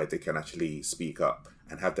bit where they can actually speak up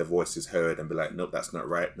and have their voices heard and be like, nope, that's not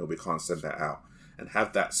right. No, we can't send that out. And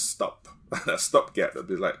have that stopgap that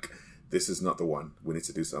be like, this is not the one. We need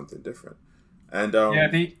to do something different. And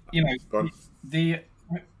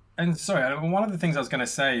and sorry, one of the things I was going to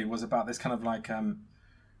say was about this kind of like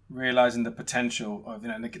realizing the potential of,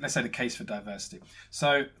 let's say the case for diversity.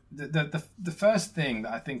 So the first thing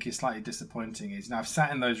that I think is slightly disappointing is, I've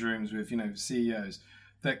sat in those rooms with CEOs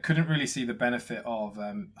that couldn't really see the benefit of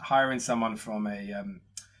hiring someone from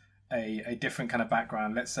a different kind of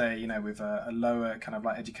background, let's say with a lower kind of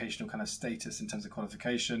like educational kind of status in terms of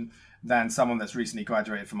qualification than someone that's recently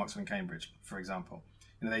graduated from Oxford and Cambridge, for example.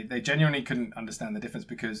 They genuinely couldn't understand the difference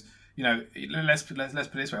because, let's put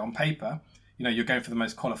it this way, on paper, you're going for the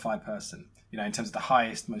most qualified person, in terms of the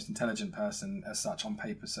highest, most intelligent person as such on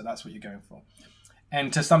paper. So that's what you're going for.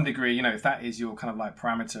 And to some degree, if that is your kind of like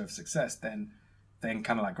parameter of success, then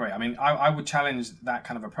kind of like, great. I mean, I would challenge that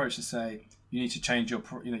kind of approach to say you need to change your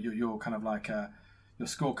kind of like your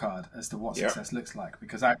scorecard as to what success looks like,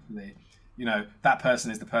 because actually, that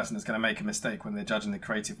person is the person that's going to make a mistake when they're judging the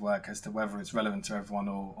creative work as to whether it's relevant to everyone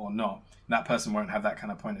or not. And that person won't have that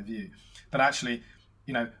kind of point of view. But actually,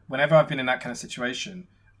 whenever I've been in that kind of situation,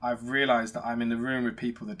 I've realized that I'm in the room with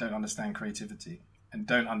people that don't understand creativity and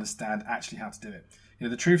don't understand actually how to do it.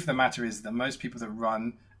 The truth of the matter is that most people that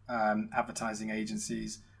run advertising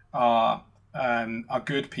agencies are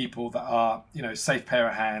good people that are, safe pair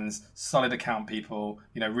of hands, solid account people,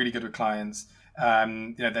 really good with clients.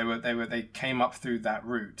 They came up through that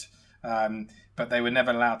route, but they were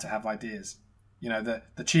never allowed to have ideas.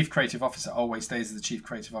 The chief creative officer always stays as the chief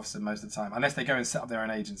creative officer most of the time, unless they go and set up their own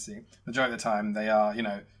agency. Majority of the time, they are,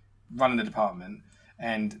 running the department,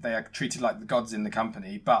 and they are treated like the gods in the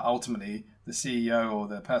company. But ultimately, the CEO or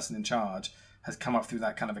the person in charge has come up through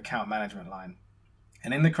that kind of account management line.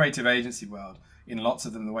 And in the creative agency world, in lots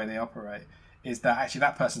of them, the way they operate is that actually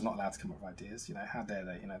that person's not allowed to come up with ideas. How dare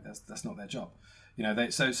they? That's not their job.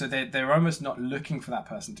 They're almost not looking for that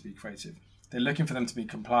person to be creative. They're looking for them to be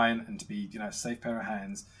compliant and to be, a safe pair of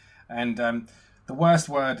hands. And the worst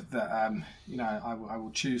word that I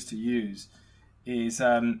will choose to use is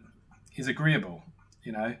agreeable.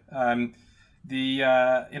 The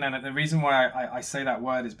reason why I say that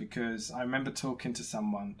word is because I remember talking to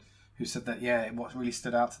someone who said that, what really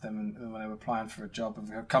stood out to them when they were applying for a job of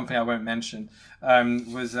a company I won't mention,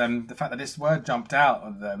 was the fact that this word jumped out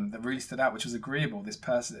of them that really stood out, which was agreeable. This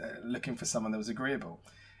person looking for someone that was agreeable.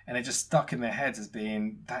 And it just stuck in their heads as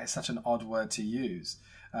being, that is such an odd word to use.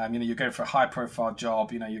 You're going for a high-profile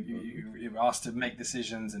job. You're asked to make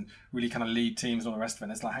decisions and really kind of lead teams and all the rest of it.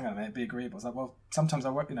 And it's like, hang on a minute, be agreeable. It's like, well, sometimes I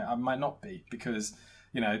might not be, because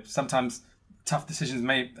sometimes tough decisions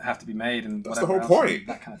may have to be made, and that's the whole point.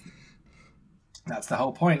 That kind of thing. That's the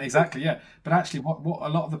whole point, exactly. Yeah, but actually, what a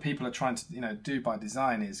lot of the people are trying to do by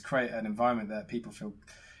design is create an environment that people feel,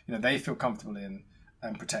 they feel comfortable in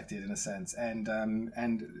and protected in a sense, and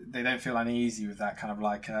they don't feel uneasy with that kind of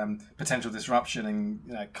like potential disruption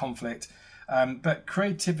and conflict. But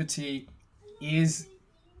creativity is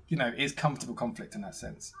comfortable conflict in that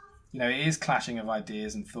sense. It is clashing of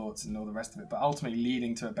ideas and thoughts and all the rest of it, but ultimately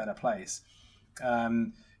leading to a better place.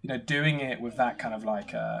 Doing it with that kind of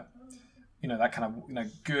like that kind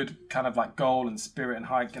of good kind of like goal and spirit and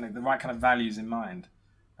high the right kind of values in mind.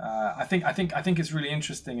 I think it's really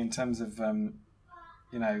interesting in terms of when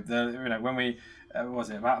we what was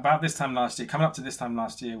it about this time last year, coming up to this time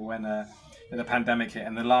last year when the pandemic hit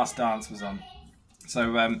and The Last Dance was on.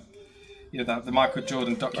 So the Michael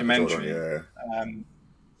Jordan documentary,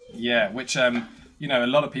 which a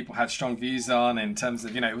lot of people had strong views on in terms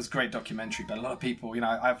of it was a great documentary, but a lot of people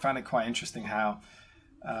I found it quite interesting how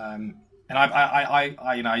and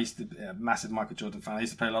I used to be a massive Michael Jordan fan. I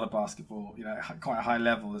used to play a lot of basketball, quite a high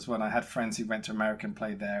level as well. And I had friends who went to America and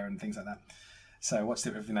played there and things like that. So I watched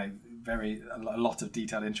it with a lot of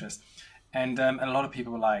detailed interest. And a lot of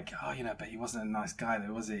people were like, oh, but he wasn't a nice guy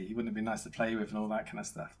though, was he? He wouldn't have been nice to play with and all that kind of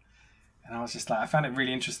stuff. And I was just like, I found it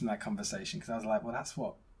really interesting, that conversation, because I was like, well, that's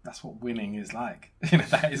what winning is like.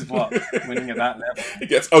 That is what winning at that level. It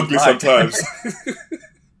gets ugly sometimes.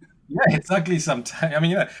 Yeah, it's ugly sometimes. I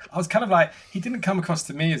mean, I was kind of like, he didn't come across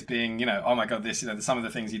to me as being, oh my God, this, some of the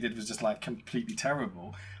things he did was just like completely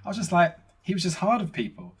terrible. I was just like, he was just hard of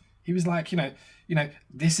people. He was like,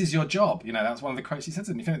 this is your job. That's one of the quotes he said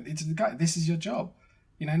to me. It's the guy, this is your job.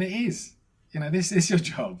 And it is. This is your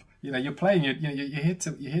job. You're playing. You're here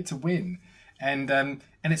to win, and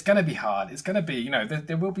it's going to be hard. It's going to be.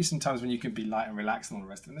 There will be some times when you can be light and relaxed and all the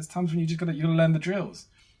rest of it. And there's times when you gotta learn the drills,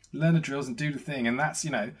 and do the thing. And that's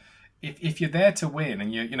if you're there to win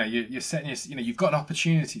and you're setting you've got an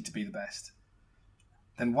opportunity to be the best,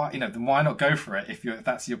 then why not go for it if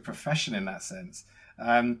that's your profession in that sense.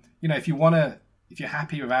 If you're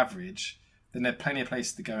happy with average, then there are plenty of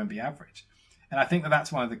places to go and be average. And I think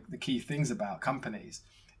that's one of the key things about companies.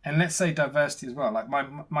 And let's say diversity as well. Like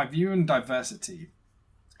my view on diversity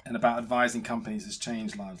and about advising companies has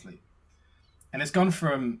changed largely. And it's gone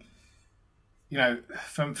from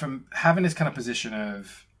having this kind of position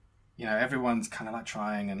of, everyone's kind of like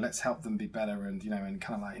trying and let's help them be better and, and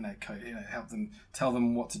kind of like, help them, tell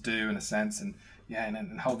them what to do in a sense and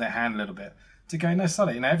hold their hand a little bit, to go, no,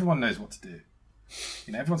 sorry, everyone knows what to do.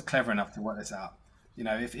 Everyone's clever enough to work this out.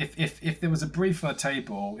 If there was a brief on the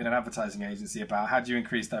table in an advertising agency about how do you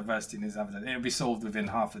increase diversity in this advertising, it would be solved within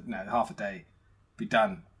half a day. Be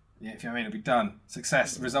done. If you know what I mean, it'll be done.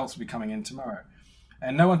 Success, results will be coming in tomorrow.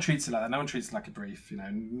 And no one treats it like that. No one treats it like a brief.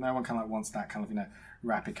 No one kind of wants that kind of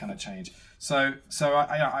rapid kind of change. So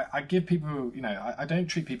I give people, I don't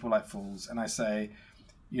treat people like fools, and I say,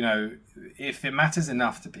 if it matters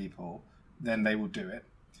enough to people, then they will do it.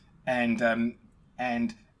 And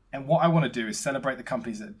what I want to do is celebrate the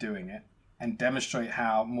companies that are doing it and demonstrate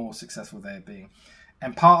how more successful they're being.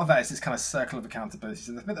 And part of that is this kind of circle of accountability.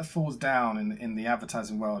 So the bit that falls down in the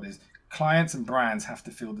advertising world is clients and brands have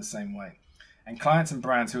to feel the same way. And clients and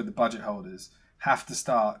brands who are the budget holders have to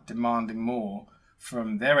start demanding more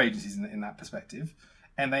from their agencies in that perspective.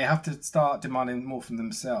 And they have to start demanding more from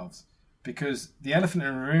themselves. Because the elephant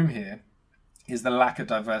in the room here is the lack of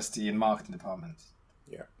diversity in marketing departments.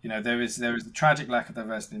 Yeah. There is a tragic lack of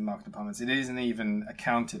diversity in marketing departments. It isn't even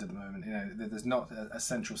accounted at the moment. There's not a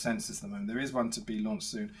central census at the moment. There is one to be launched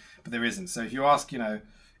soon, but there isn't. So if you ask, ISBA,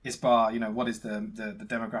 what is the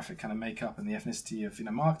demographic kind of makeup and the ethnicity of,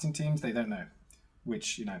 marketing teams, they don't know,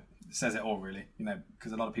 which, says it all really,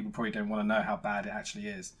 because a lot of people probably don't want to know how bad it actually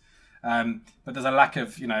is. But there's a lack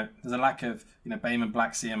of, BAME and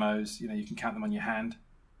black CMOs, you can count them on your hand,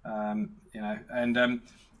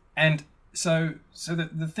 So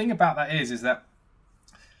the thing about that is that,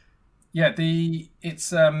 it's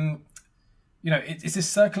this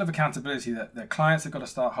circle of accountability that clients have got to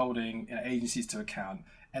start holding agencies to account,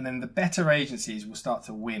 and then the better agencies will start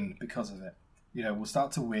to win because of it. Will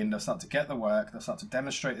start to win. They'll start to get the work. They'll start to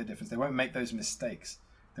demonstrate the difference. They won't make those mistakes.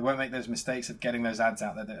 They won't make those mistakes of getting those ads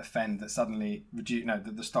out there that offend, that suddenly reduce,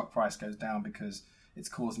 that the stock price goes down because it's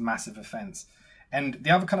caused massive offense. And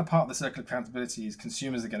the other kind of part of the circle of accountability is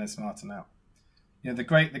consumers are getting smarter now. The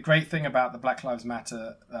great thing about the Black Lives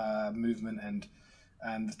Matter movement and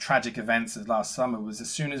the tragic events of last summer was, as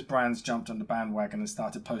soon as brands jumped on the bandwagon and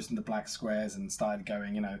started posting the black squares and started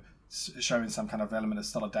going, showing some kind of element of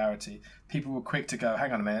solidarity, people were quick to go,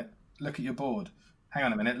 hang on a minute, look at your board. Hang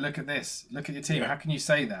on a minute, look at this. Look at your team. Yeah. How can you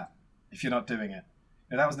say that if you're not doing it?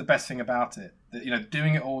 That was the best thing about it. That,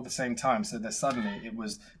 doing it all at the same time, so that suddenly it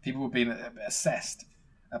was people were being assessed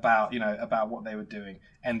about what they were doing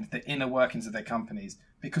and the inner workings of their companies,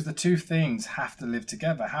 because the two things have to live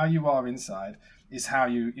together. How you are inside is how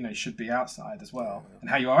you should be outside as well, and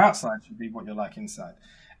how you are outside should be what you're like inside.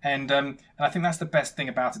 And I think that's the best thing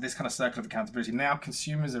about it, this kind of circle of accountability. Now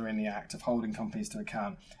consumers are in the act of holding companies to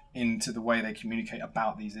account into the way they communicate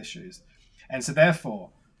about these issues. And so therefore,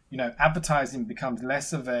 advertising becomes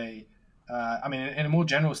less of a, in a more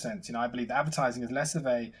general sense, I believe that advertising is less of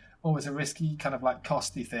it's a risky kind of like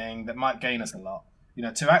costly thing that might gain us a lot,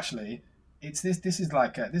 to actually, it's this is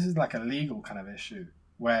like a legal kind of issue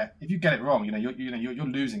where if you get it wrong, you're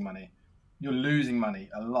losing money. You're losing money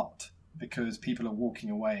a lot because people are walking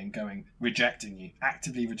away and rejecting you,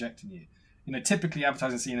 actively rejecting you. Typically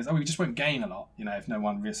advertising seen as, we just won't gain a lot, if no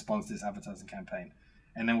one responds to this advertising campaign.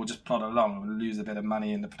 And then we'll just plod along and we'll lose a bit of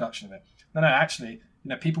money in the production of it. No, actually,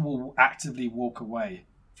 people will actively walk away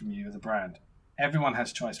from you as a brand. Everyone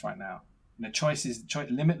has choice right now. Choice is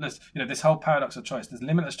limitless. This whole paradox of choice. There's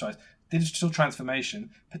limitless choice. Digital transformation,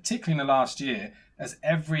 particularly in the last year, as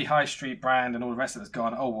every high street brand and all the rest of it has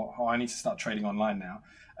gone, I need to start trading online now,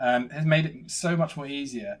 has made it so much more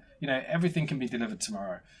easier. Everything can be delivered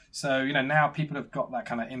tomorrow. So, now people have got that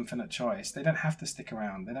kind of infinite choice. They don't have to stick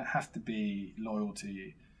around. They don't have to be loyal to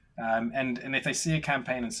you. And if they see a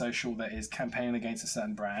campaign on social that is campaigning against a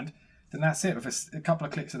certain brand, then that's it. With a couple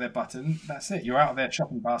of clicks of their button, that's it. You're out of their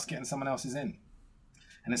shopping basket and someone else is in.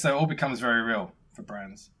 And so it all becomes very real for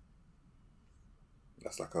brands.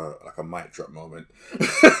 That's like a mic drop moment.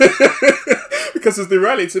 Because it's the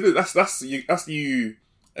reality to do. That's you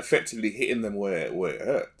effectively hitting them where it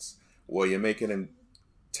hurts. Where you're making them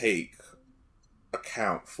take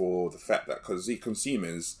account for the fact that because the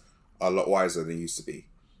consumers are a lot wiser than they used to be.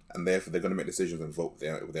 And therefore they're going to make decisions and vote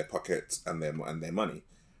with their pockets and their money.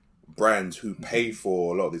 Brands who pay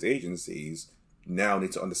for a lot of these agencies now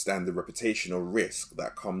need to understand the reputational risk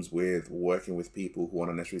that comes with working with people who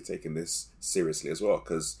aren't necessarily taking this seriously as well,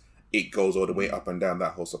 because it goes all the way up and down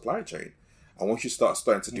that whole supply chain. And once you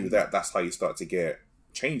starting to do that, that's how you start to get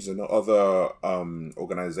changes. And other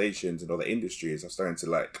organizations and other industries are starting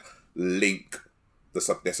to link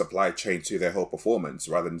their supply chain to their whole performance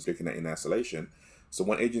rather than just looking at it in isolation. So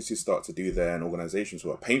when agencies start to do that and organizations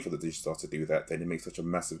who are paying for the digital start to do that, then it makes such a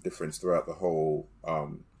massive difference throughout the whole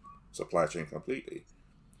supply chain completely.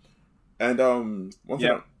 And one thing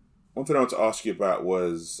I wanted to ask you about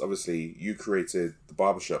was, obviously you created the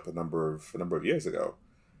barbershop a number of years ago.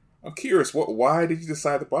 I'm curious, why did you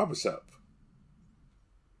decide the barbershop?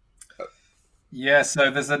 So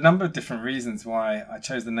there's a number of different reasons why I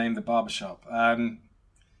chose the name the barbershop.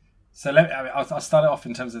 So I'll start it off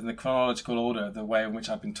in terms of the chronological order, the way in which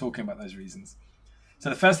I've been talking about those reasons. So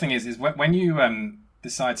the first thing is when you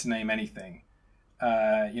decide to name anything,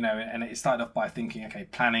 and it started off by thinking, okay,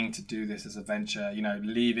 planning to do this as a venture,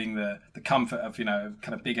 leaving the comfort of,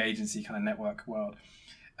 kind of big agency, kind of network world.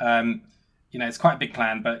 It's quite a big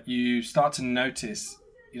plan, but you start to notice,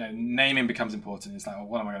 naming becomes important. It's like, well,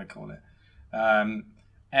 what am I going to call it?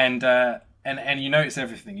 And you notice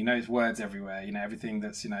everything. You notice words everywhere. Everything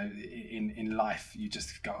that's in life. You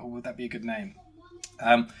just go, would that be a good name?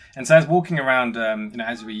 And so I was walking around,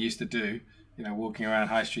 as we used to do, walking around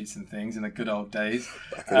high streets and things in the good old days.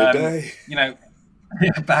 Back in the day.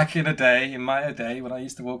 Back in the day, in my day when I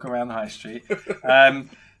used to walk around the high street.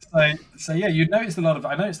 So you noticed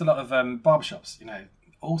I noticed a lot of barbershops.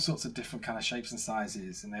 All sorts of different kind of shapes and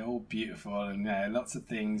sizes, and they're all beautiful, and lots of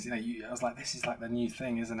things. I was like, this is like the new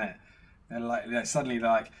thing, isn't it? They're suddenly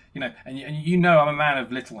I'm a man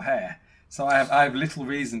of little hair, so I have little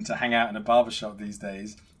reason to hang out in a barbershop these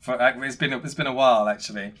days. It's been a while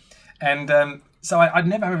actually, and so I'd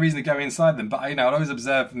never have a reason to go inside them, but I'd always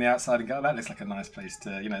observe from the outside and go, oh, that looks like a nice place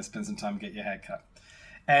to spend some time and get your hair cut.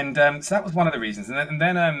 And so that was one of the reasons. And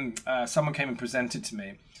then someone came and presented to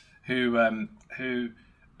me, who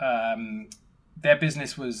their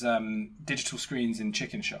business was digital screens in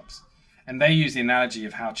chicken shops. And they use the analogy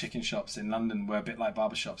of how chicken shops in London were a bit like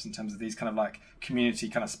barbershops in terms of these kind of like community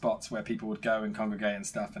kind of spots where people would go and congregate and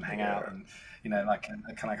stuff and hang out and, like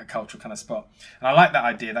a kind of like a cultural kind of spot. And I like that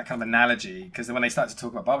idea, that kind of analogy, because when they start to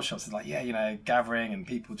talk about barbershops, it's like, gathering and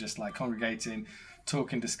people just like congregating,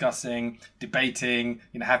 talking, discussing, debating,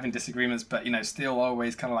 having disagreements, but, still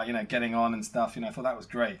always kind of like, getting on and stuff. I thought that was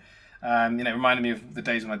great. It reminded me of the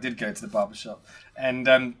days when I did go to the barbershop. And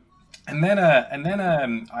then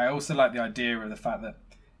I also like the idea of the fact that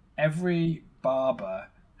every barber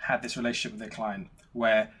had this relationship with their client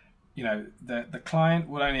where, the client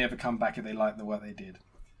would only ever come back if they liked the work they did.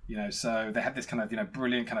 So they had this kind of,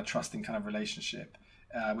 brilliant kind of trusting kind of relationship,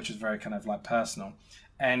 which was very kind of like personal.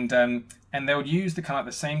 And they would use the kind of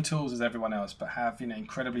the same tools as everyone else, but have,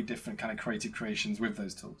 incredibly different kind of creative creations with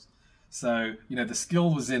those tools. So, the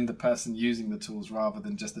skill was in the person using the tools rather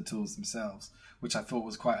than just the tools themselves, which I thought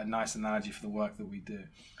was quite a nice analogy for the work that we do.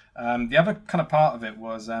 The other kind of part of it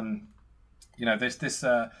was, this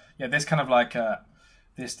kind of like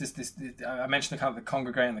this. I mentioned the kind of the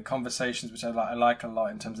congregating, the conversations, which I like a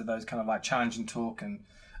lot in terms of those kind of like challenging talk and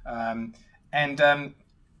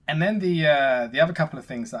then the other couple of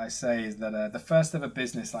things that I say is that the first ever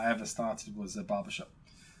business I ever started was a barbershop.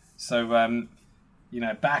 So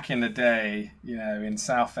back in the day, in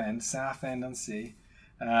Southend on Sea,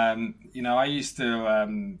 I used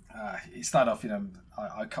to it started off,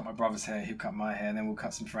 I cut my brother's hair, he'll cut my hair, and then we'll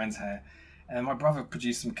cut some friends' hair. And then my brother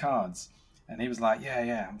produced some cards, and he was like,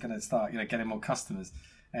 yeah, I'm going to start, getting more customers.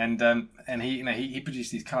 And he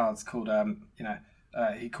produced these cards called,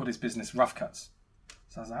 he called his business Rough Cuts.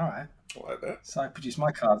 So I was like, all right. I like that. So I produced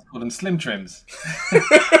my cards, called them Slim Trims. So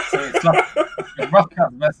it's like rough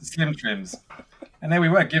cuts versus Slim Trims. And there we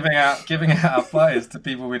were giving out our flyers to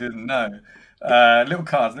people we didn't know. Little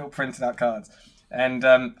cards, little printed out cards. And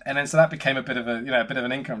then so that became a bit of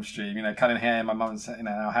an income stream, cutting hair in my mum's,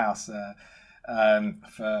 our house,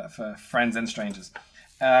 for friends and strangers.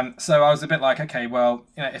 So I was a bit like, okay, well,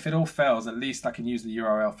 if it all fails, at least I can use the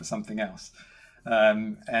URL for something else,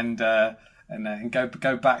 and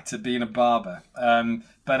go back to being a barber.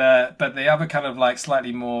 But the other kind of like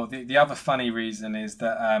slightly more, the other funny reason is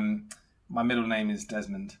that my middle name is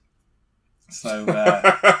Desmond. So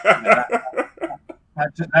that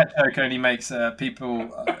joke only makes people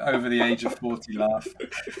over the age of 40 laugh.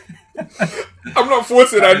 I'm not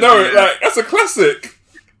 40, I know it. Like, that's a classic.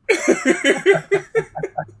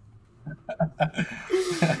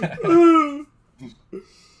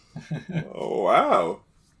 Oh, wow.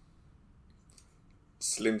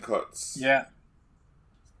 Slim cuts. Yeah.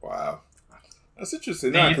 Wow. That's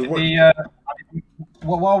interesting.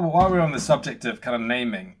 While we're on the subject of kind of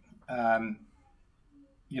naming, a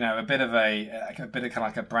bit of kind of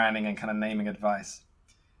like a branding and kind of naming advice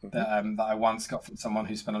that I once got from someone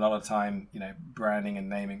who spent a lot of time, branding and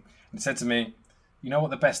naming, and said to me, "You know what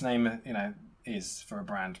the best name, is for a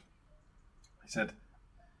brand?" He said,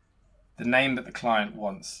 "The name that the client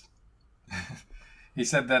wants." He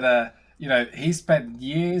said that he spent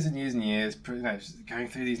years and years and years, going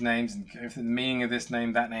through these names and going through the meaning of this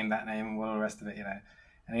name, and all the rest of it, And at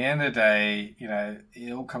the end of the day,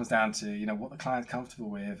 it all comes down to, what the client's comfortable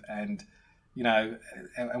with and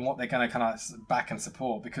what they're going to kind of back and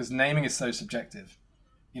support, because naming is so subjective.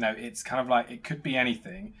 It's kind of like, it could be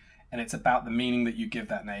anything, and it's about the meaning that you give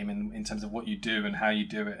that name in terms of what you do and how you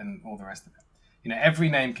do it and all the rest of it. Every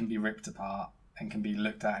name can be ripped apart and can be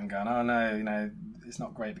looked at and gone, oh no, it's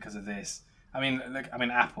not great because of this.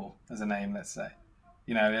 Apple as a name, let's say,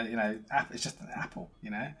 it's just an apple,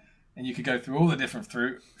 and you could go through all the different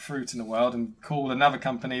fruit in the world and call another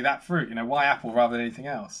company that fruit. Why apple rather than anything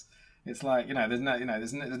else? It's like, there's no kind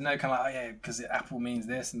of like, oh yeah, because apple means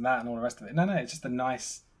this and that and all the rest of it. No, it's just a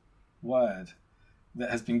nice word that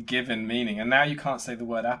has been given meaning, and now you can't say the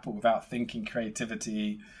word apple without thinking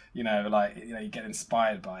creativity. You get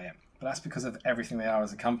inspired by it. But that's because of everything they are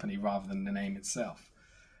as a company rather than the name itself.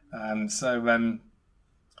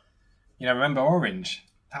 Remember Orange?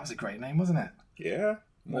 That was a great name, wasn't it? Yeah.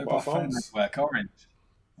 Mobile phone network, Orange.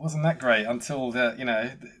 Wasn't that great until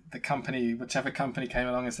the company, whichever company came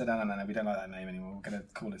along and said, no, we don't like that name anymore. We're going to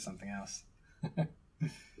call it something else.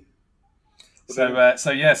 So I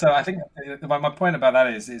think my point about that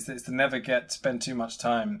is to never spend too much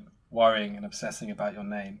time worrying and obsessing about your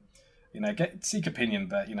name. Seek opinion,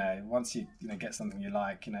 but once you get something you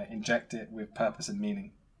like, inject it with purpose and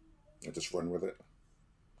meaning. And just run with it.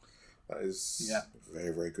 That is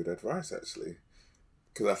very, very good advice, actually.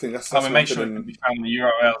 Because I think that's make sure it can be found in the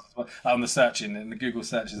URLs as well, on the searching and the Google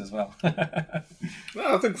searches as well. No,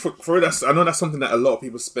 I think for that's, I know that's something that a lot of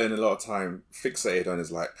people spend a lot of time fixated on.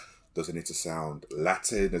 Is like, does it need to sound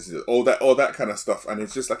Latin? All that kind of stuff. And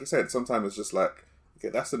it's just like you said. Sometimes it's just like, okay,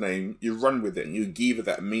 that's the name. You run with it and you give it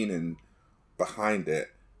that meaning behind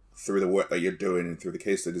it through the work that you're doing and through the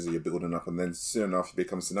case studies that you're building up, and then soon enough you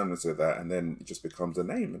become synonymous with that, and then it just becomes a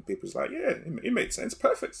name, and people's like, yeah, it made sense,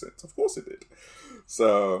 perfect sense, of course it did.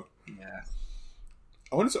 So yeah,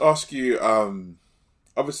 I wanted to ask you,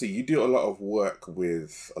 obviously you do a lot of work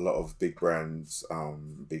with a lot of big brands,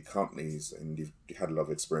 big companies, and you've had a lot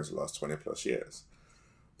of experience in the last 20 plus years,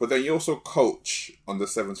 but then you also coach under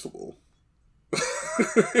sevens football.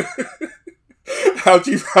 How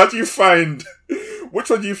do you find, which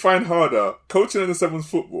one do you find harder, coaching under sevens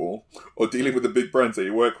football or dealing with the big brands that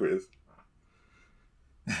you work with?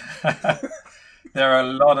 There are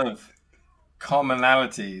a lot of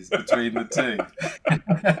commonalities between the two.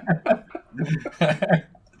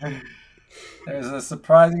 There's a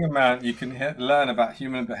surprising amount you can learn about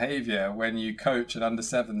human behavior when you coach an under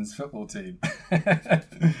sevens football team.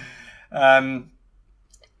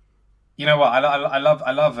 You know what? I love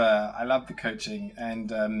the coaching,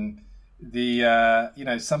 and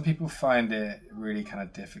some people find it really kind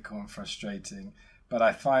of difficult and frustrating, but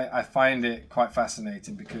I find it quite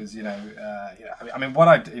fascinating because what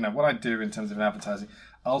I do in terms of advertising,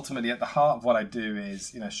 ultimately at the heart of what I do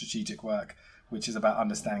is strategic work, which is about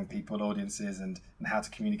understanding people, audiences, and how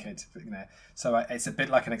to communicate. So it's a bit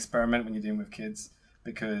like an experiment when you're dealing with kids.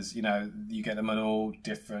 Because you get them at all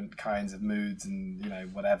different kinds of moods and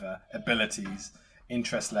whatever abilities,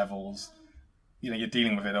 interest levels. You're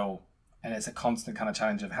dealing with it all, and it's a constant kind of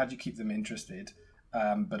challenge of how do you keep them interested,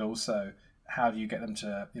 but also how do you get them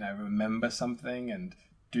to, remember something and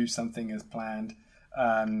do something as planned.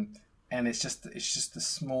 And it's just a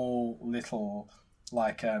small little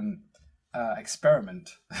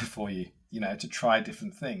experiment for you, to try out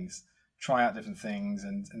different things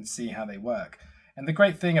and see how they work. And the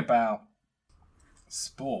great thing about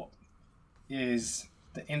sport is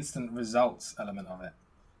the instant results element of it,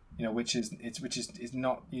 which is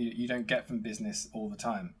not, you don't get from business all the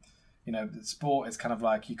time. Sport is kind of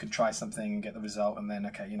like you can try something and get the result and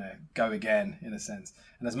then, go again, in a sense.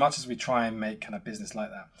 And as much as we try and make kind of business like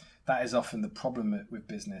that, that is often the problem with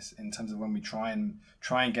business, in terms of when we try and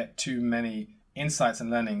get too many insights and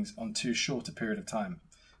learnings on too short a period of time,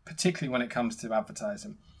 particularly when it comes to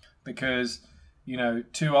advertising, because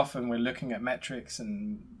too often we're looking at metrics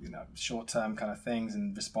and short-term kind of things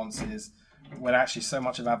and responses, when actually so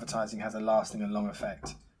much of advertising has a lasting and long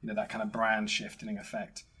effect, that kind of brand shifting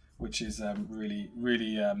effect, which is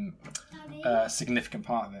really a significant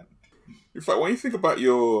part of it. In fact, when you think about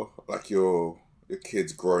your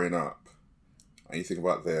kids growing up, and you think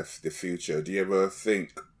about their future, do you ever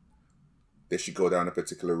think they should go down a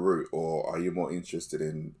particular route, or are you more interested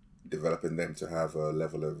in developing them to have a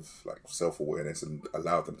level of self-awareness and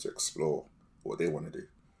allow them to explore what they want to do?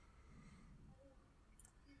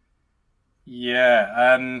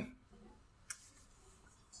 Yeah,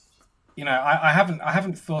 I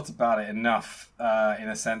haven't thought about it enough in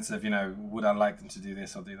a sense of, would I like them to do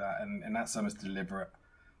this or do that, and that's almost deliberate.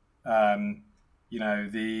 So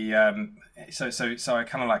I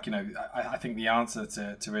kind of I think the answer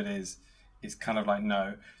to it is kind of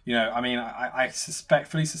no. I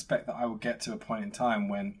fully suspect that I will get to a point in time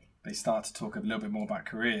when they start to talk a little bit more about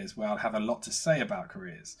careers, where I'll have a lot to say about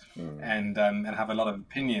careers, and have a lot of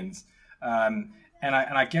opinions. And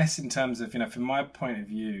I guess in terms of, from my point of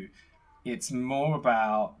view, it's more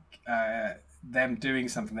about them doing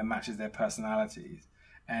something that matches their personalities,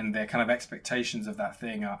 and their kind of expectations of that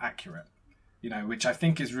thing are accurate, which I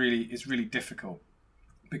think is really difficult,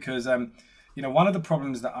 because one of the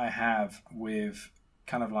problems that I have with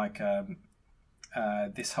kind of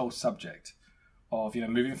this whole subject of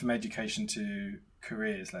moving from education to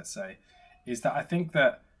careers, let's say, is that I think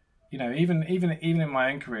that even in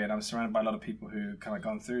my own career, and I'm surrounded by a lot of people who kind of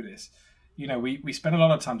gone through this, we spend a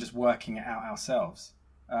lot of time just working it out ourselves,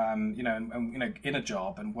 and in a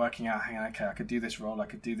job, and working out, okay, I could do this role, I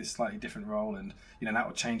could do this slightly different role, and that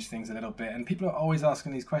would change things a little bit. And people are always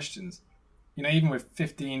asking these questions. Even with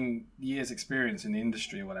 15 years experience in the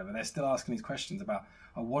industry or whatever, they're still asking these questions about,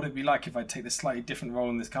 what would it be like if I take this slightly different role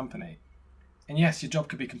in this company? And yes, your job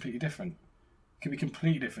could be completely different. It could be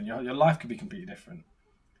completely different. Your life could be completely different.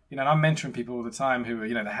 And I'm mentoring people all the time who,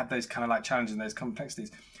 they have those kind of challenges and those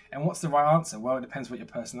complexities. And what's the right answer? Well, it depends what your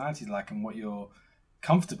personality is like and what you're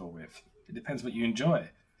comfortable with. It depends what you enjoy.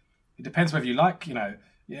 It depends whether you like, you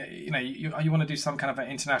want to do some kind of an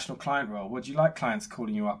international client role. Would you like clients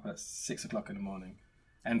calling you up at 6 o'clock in the morning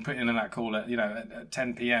and putting in that call at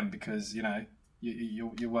 10 p.m. because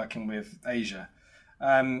you're working with Asia?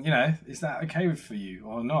 Is that okay for you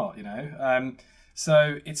or not?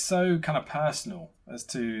 So it's so kind of personal as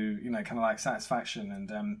to kind of satisfaction,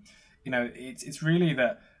 and it's really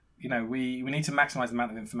that we need to maximize the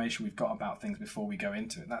amount of information we've got about things before we go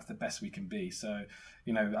into it. That's the best we can be. So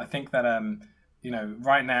I think that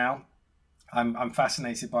right now, I'm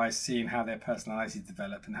fascinated by seeing how their personalities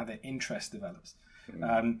develop and how their interest develops.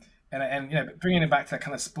 And bringing it back to that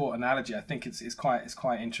kind of sport analogy, I think it's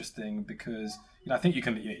quite interesting, because I think you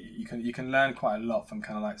can learn quite a lot from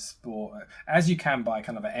kind of sport, as you can by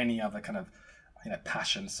kind of any other kind of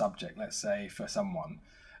passion subject, let's say, for someone.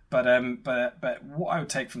 But what I would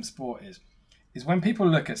take from sport is when people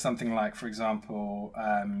look at something like, for example,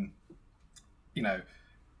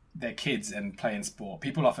 their kids and playing sport,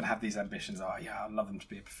 people often have these ambitions. Oh yeah, I'd love them to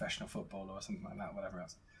be a professional footballer or something like that, whatever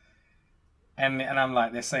else. And I'm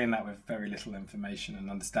like, they're saying that with very little information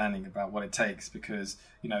and understanding about what it takes, because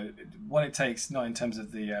what it takes, not in terms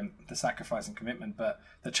of the sacrifice and commitment, but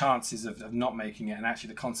the chances of not making it, and actually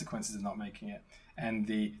the consequences of not making it, and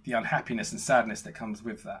the unhappiness and sadness that comes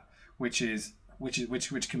with that, which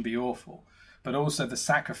can be awful. But also the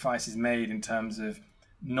sacrifices made in terms of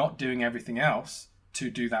not doing everything else to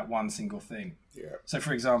do that one single thing. Yeah. So,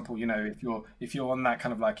 for example, if you're on that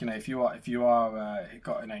kind of if you are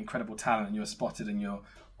got an incredible talent and you're spotted and you're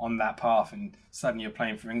on that path, and suddenly you're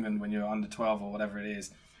playing for England when you're under 12 or whatever it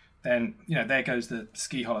is, then there goes the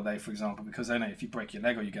ski holiday, for example, because if you break your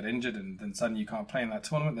leg or you get injured and then suddenly you can't play in that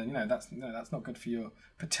tournament, then that's not good for your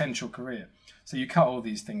potential career. So you cut all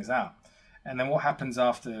these things out. And then what happens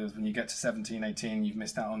after is when you get to 17, 18, you've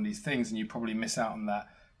missed out on these things, and you probably miss out on that,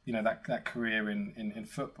 that career in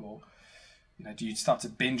football. do you start to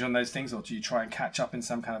binge on those things, or do you try and catch up in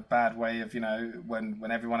some kind of bad way of,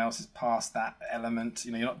 when everyone else is past that element,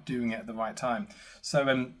 you're not doing it at the right time.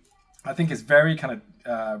 So I think it's very kind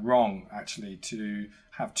of wrong, actually, to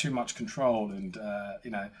have too much control and,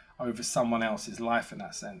 over someone else's life in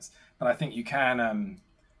that sense. But I think you can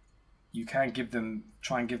try and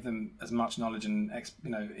give them as much knowledge and,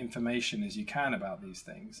 information as you can about these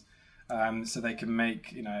things, so they can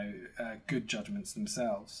make, good judgments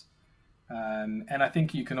themselves. And I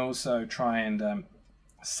think you can also try and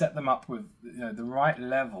set them up with the right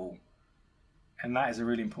level, and that is a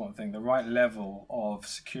really important thing, the right level of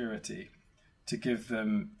security to give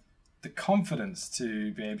them the confidence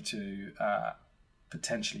to be able to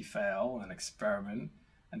potentially fail and experiment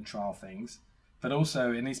and trial things. But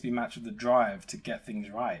also it needs to be matched with the drive to get things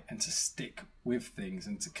right and to stick with things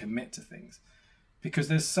and to commit to things. Because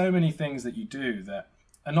there's so many things that you do that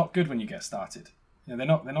are not good when you get started. They're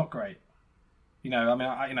not great.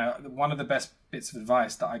 One of the best bits of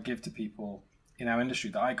advice that I give to people in our industry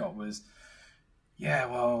that I got was,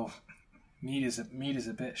 meat is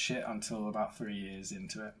a bit shit until about 3 years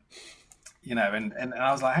into it. And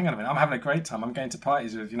I was like, hang on a minute, I'm having a great time. I'm going to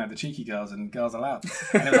parties with, the cheeky girls and girls allowed.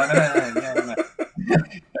 And it was like, no.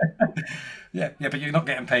 Yeah, but you're not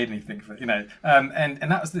getting paid anything for it, and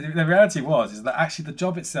that was the reality is that actually the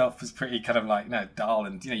job itself was pretty kind of like, dull,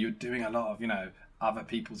 and, you're doing a lot of, other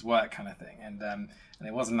people's work kind of thing. And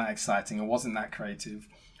it wasn't that exciting. It wasn't that creative.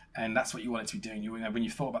 And that's what you wanted to be doing. When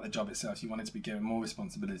you thought about the job itself, you wanted to be given more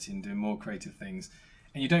responsibility and doing more creative things.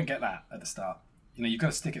 And you don't get that at the start. You've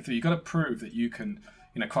got to stick it through. You've got to prove that you can,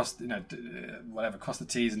 cross the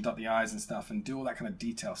T's and dot the I's and stuff, and do all that kind of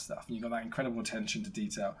detail stuff. And you've got that incredible attention to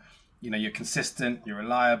detail. You're consistent, you're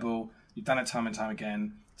reliable, you've done it time and time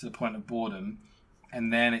again to the point of boredom.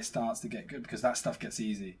 And then it starts to get good because that stuff gets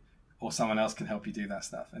easy, or someone else can help you do that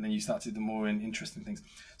stuff. And then you start to do the more interesting things.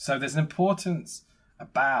 So there's an importance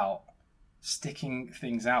about sticking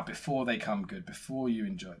things out before they come good, before you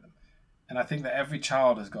enjoy them. And I think that every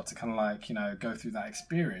child has got to kind of like, go through that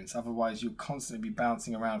experience. Otherwise, you'll constantly be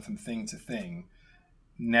bouncing around from thing to thing,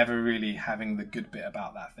 never really having the good bit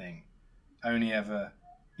about that thing. Only ever,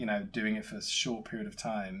 doing it for a short period of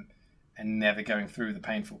time and never going through the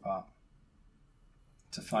painful part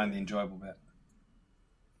to find the enjoyable bit.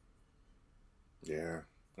 Yeah.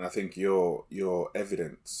 And I think your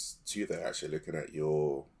evidence to that, actually looking at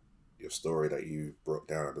your story that you broke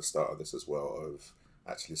down at the start of this as well, of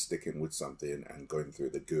actually sticking with something and going through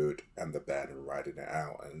the good and the bad and riding it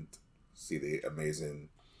out, and see the amazing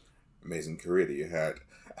career that you had.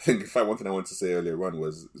 I think, in fact, one thing I wanted to say earlier on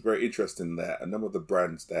was, it's very interesting that a number of the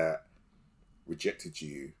brands that rejected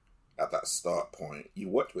you at that start point, you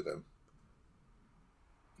worked with them.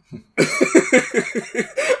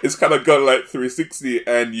 It's kind of gone like 360,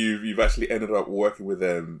 and you've actually ended up working with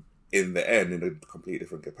them in the end in a completely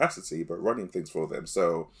different capacity, but running things for them.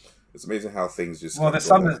 So it's amazing how things just... Well, there's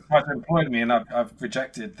some that tried to employ me, and I've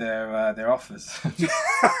rejected their offers.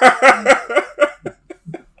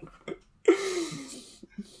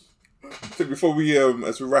 So before we,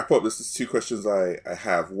 as we wrap up, there's 2 questions I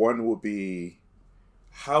have. One will be,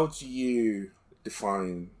 how do you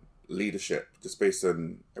define leadership, just based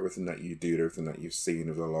on everything that you do, everything that you've seen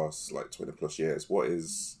over the last 20 plus years? What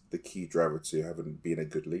is the key driver to being a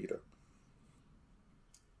good leader?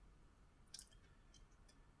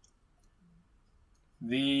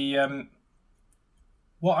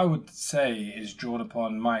 What I would say is drawn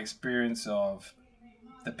upon my experience of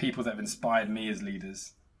the people that have inspired me as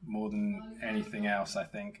leaders more than anything else, I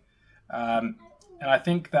think. And I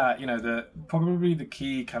think that, probably the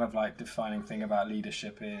key kind of like defining thing about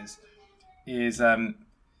leadership is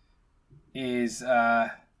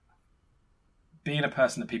being a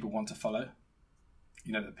person that people want to follow,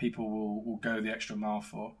 that people will go the extra mile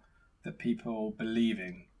for, that people believe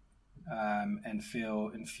in, and feel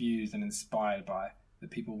infused and inspired by, that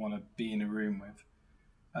people want to be in a room with.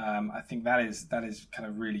 I think that is kind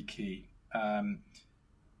of really key,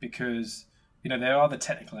 because there are the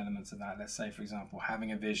technical elements of that. Let's say, for example,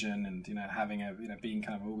 having a vision and having a being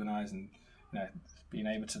kind of organized and being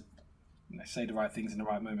able to say the right things in the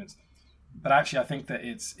right moments. But actually, I think that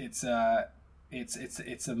it's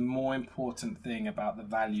a more important thing about the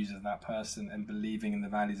values of that person and believing in the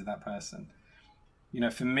values of that person.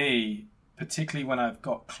 For me, particularly when I've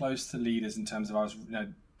got close to leaders, in terms of I was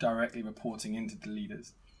directly reporting into the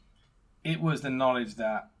leaders, it was the knowledge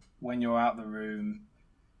that when you're out the room,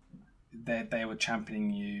 they were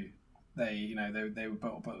championing you. They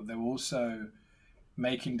were also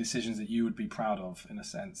making decisions that you would be proud of, in a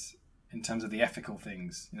sense, in terms of the ethical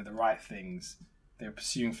things, the right things. They were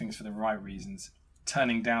pursuing things for the right reasons,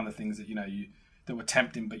 turning down the things that that were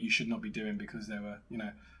tempting, but you should not be doing because they were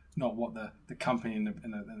not what the company and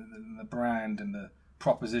the brand and the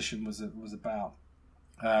proposition was about.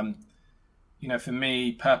 For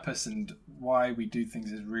me, purpose and why we do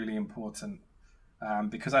things is really important,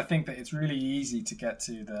 because I think that it's really easy to get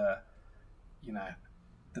to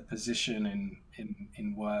the position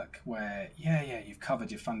in work where you've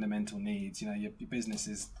covered your fundamental needs. Your business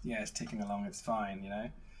is it's ticking along, it's fine.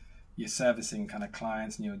 You're servicing kind of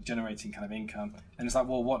clients and you're generating kind of income, and it's like,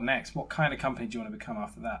 well, what next? What kind of company do you want to become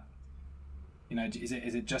after that? Is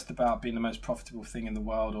it just about being the most profitable thing in the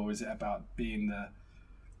world, or is it about being the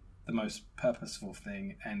most purposeful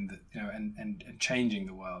thing and changing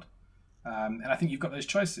the world? And I think you've got those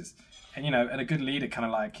choices, and and a good leader kind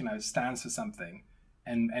of stands for something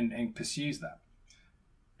and pursues that.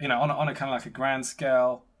 On a kind of like a grand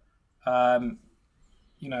scale, and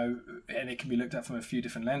it can be looked at from a few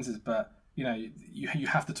different lenses, but you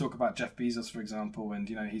have to talk about Jeff Bezos, for example, and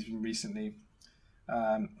he's been recently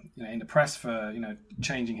in the press for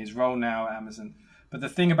changing his role now at Amazon. But the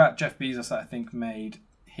thing about Jeff Bezos that I think made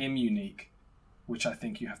him unique, which I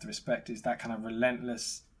think you have to respect, is that kind of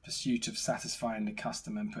relentless pursuit of satisfying the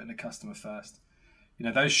customer and putting the customer first.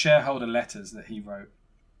 Those shareholder letters that he wrote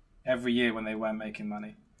every year when they weren't making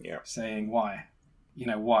money, saying why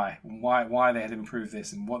they had improved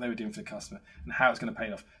this and what they were doing for the customer and how it's going to pay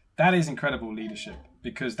off. That is incredible leadership,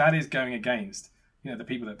 because that is going against the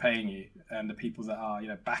people that are paying you and the people that are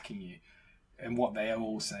backing you and what they are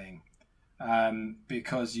all saying,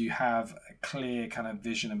 because you have a clear kind of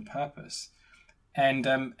vision and purpose, and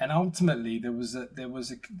ultimately there was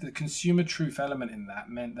the consumer truth element in that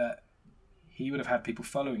meant that he would have had people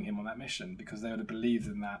following him on that mission because they would have believed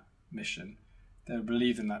in that mission, they would have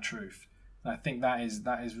believed in that truth. And I think that is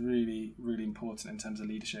really, really important in terms of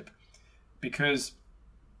leadership, because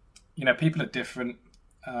people are different.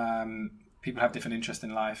 People have different interests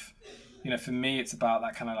in life. For me, it's about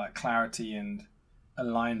that kind of like clarity and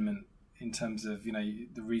alignment in terms of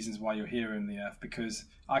the reasons why you're here on the earth. Because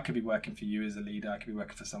I could be working for you as a leader, I could be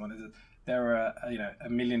working for someone. There are a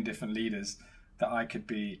million different leaders that I could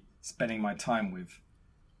be spending my time with.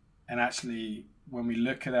 And actually, when we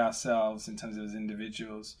look at ourselves in terms of as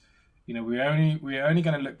individuals, we're only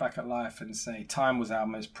going to look back at life and say time was our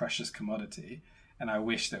most precious commodity, and I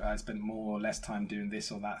wish that I spent more or less time doing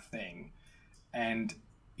this or that thing. And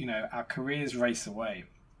our careers race away,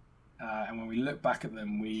 and when we look back at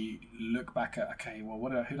them, we look back at, okay, well,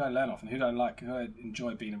 who did I learn off, and who did I like, who did I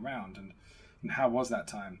enjoy being around, and how was that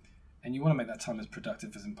time? And you want to make that time as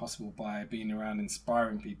productive as possible by being around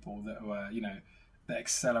inspiring people that were that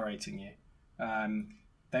accelerating you.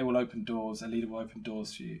 They will open doors. A leader will open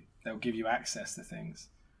doors for you. They'll give you access to things,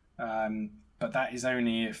 but that is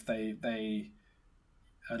only if they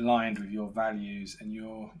aligned with your values and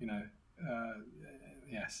your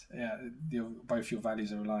both your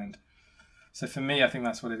values are aligned. So for me, I think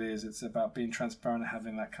that's what it is. It's about being transparent,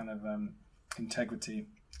 having that kind of integrity,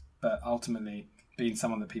 but ultimately being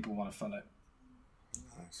someone that people want to follow.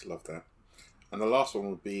 Nice, love that. And the last one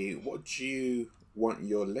would be, what do you want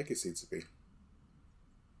your legacy to be?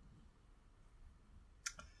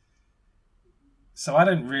 So I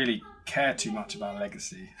don't really care too much about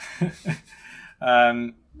legacy.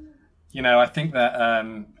 I think that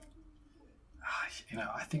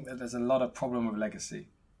I think that there's a lot of problem with legacy.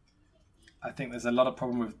 I think there's a lot of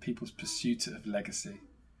problem with people's pursuit of legacy.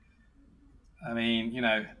 I mean,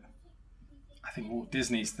 I think Walt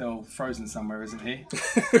Disney's still frozen somewhere, isn't he?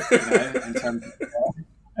 In terms of,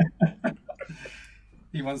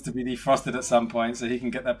 he wants to be defrosted at some point so he can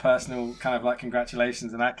get their personal kind of like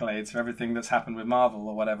congratulations and accolades for everything that's happened with Marvel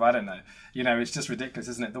or whatever. I don't know. It's just ridiculous,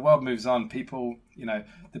 isn't it? The world moves on. People,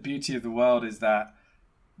 the beauty of the world is that,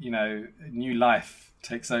 new life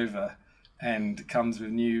takes over and comes with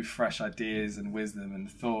new, fresh ideas and wisdom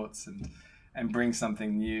and thoughts and brings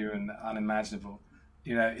something new and unimaginable.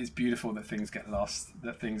 It's beautiful that things get lost,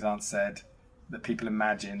 that things aren't said, that people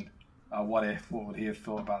imagine, what would he have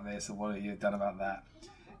thought about this, or what would he have done about that?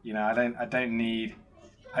 I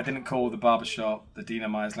didn't call the barbershop the Dino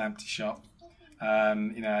Myers-Lamptey shop.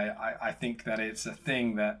 I think that it's a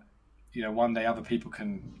thing that, one day other people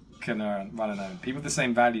can run and own. People with the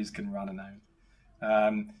same values can run and own.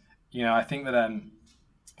 I think that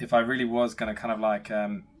if I really was going to kind of like,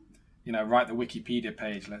 write the Wikipedia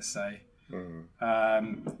page, let's say,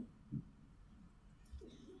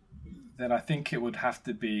 then I think it would have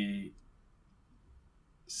to be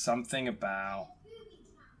something about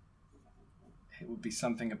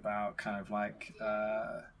kind of like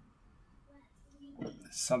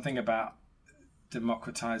something about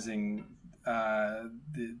democratizing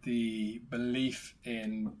the belief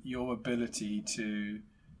in your ability to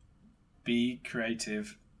be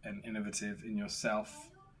creative and innovative in yourself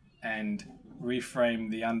and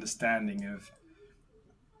reframe the understanding of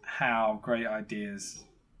how great ideas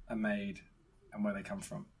are made and where they come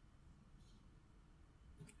from.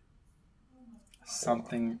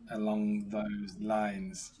 Something along those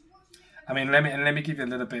lines. I mean, let me give you a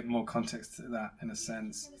little bit more context to that in a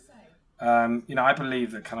sense. I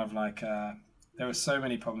believe that kind of like there are so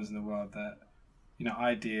many problems in the world that,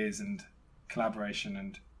 ideas and collaboration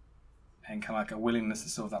and kind of like a willingness to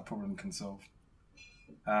solve that problem can solve.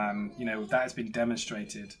 That has been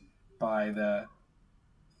demonstrated by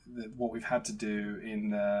what we've had to do in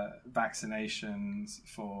the vaccinations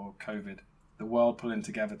for COVID, the world pulling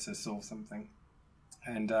together to solve something.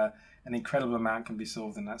 And an incredible amount can be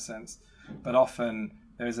solved in that sense. But often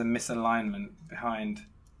there is a misalignment behind,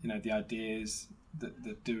 the ideas,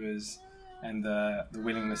 the doers, and the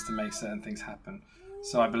willingness to make certain things happen.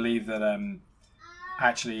 So I believe that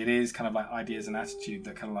actually it is kind of like ideas and attitude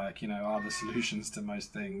that kind of like, are the solutions to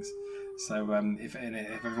most things. So if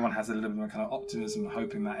everyone has a little bit more kind of optimism and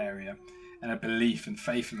hope in that area and a belief and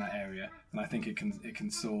faith in that area, then I think it can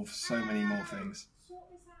solve so many more things.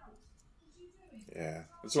 Yeah,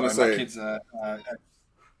 I just want to say my kids are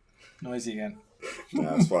noisy again. No,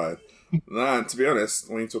 that's fine. Nah, to be honest,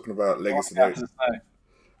 when you're talking about legacy,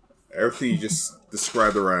 everything you just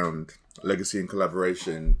described around legacy and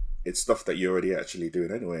collaboration, it's stuff that you're already actually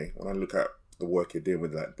doing anyway. When I look at the work you're doing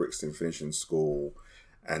with like Brixton Finishing School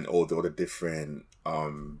and all the different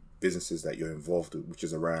businesses that you're involved with, which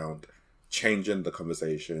is around changing the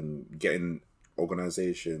conversation, getting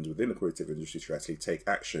organizations within the creative industry to actually take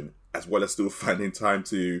action, as well as still finding time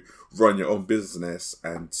to run your own business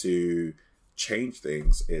and to change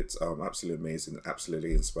things. It's absolutely amazing,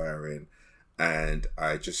 absolutely inspiring, and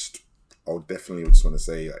I'll definitely just want to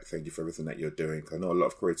say thank you for everything that you're doing. I know a lot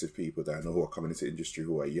of creative people that I know who are coming into the industry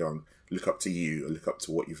who are young look up to you, look up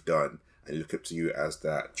to what you've done, and look up to you as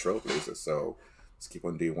that trailblazer. So just keep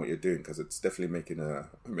on doing what you're doing, because it's definitely making an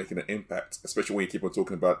impact, especially when you keep on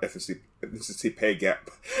talking about ethnicity pay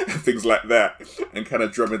gap and things like that, and kind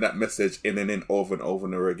of drumming that message in and in over and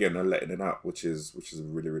over again and letting it out, which is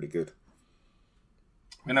really, really good.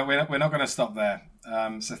 We're not going to stop there.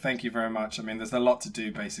 So thank you very much. I mean, there's a lot to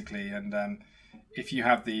do basically, and if you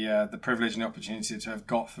have the privilege and the opportunity to have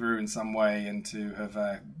got through in some way and to have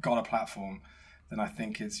got a platform, then I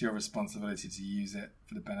think it's your responsibility to use it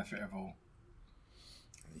for the benefit of all.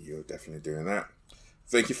 You're definitely doing that.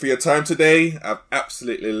 Thank you for your time today. I've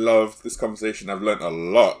absolutely loved this conversation. I've learned a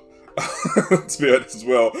lot, to be honest, as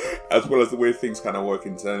well as the way things kind of work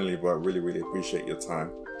internally. But I really, really appreciate your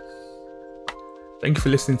time. Thank you for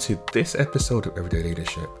listening to this episode of Everyday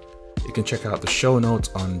Leadership. You can check out the show notes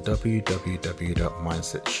on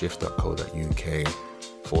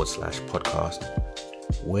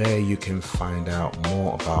www.mindsetshift.co.uk/podcast, where you can find out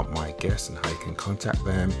more about my guests and how you can contact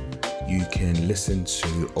them. You can listen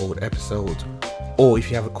to old episodes, or if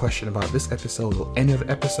you have a question about this episode or any other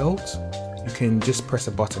episodes, you can just press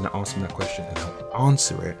a button and ask me that question and I'll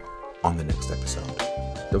answer it on the next episode.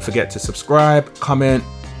 Don't forget to subscribe, comment,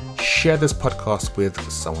 share this podcast with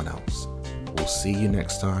someone else. We'll see you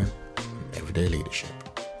next time in Everyday Leadership.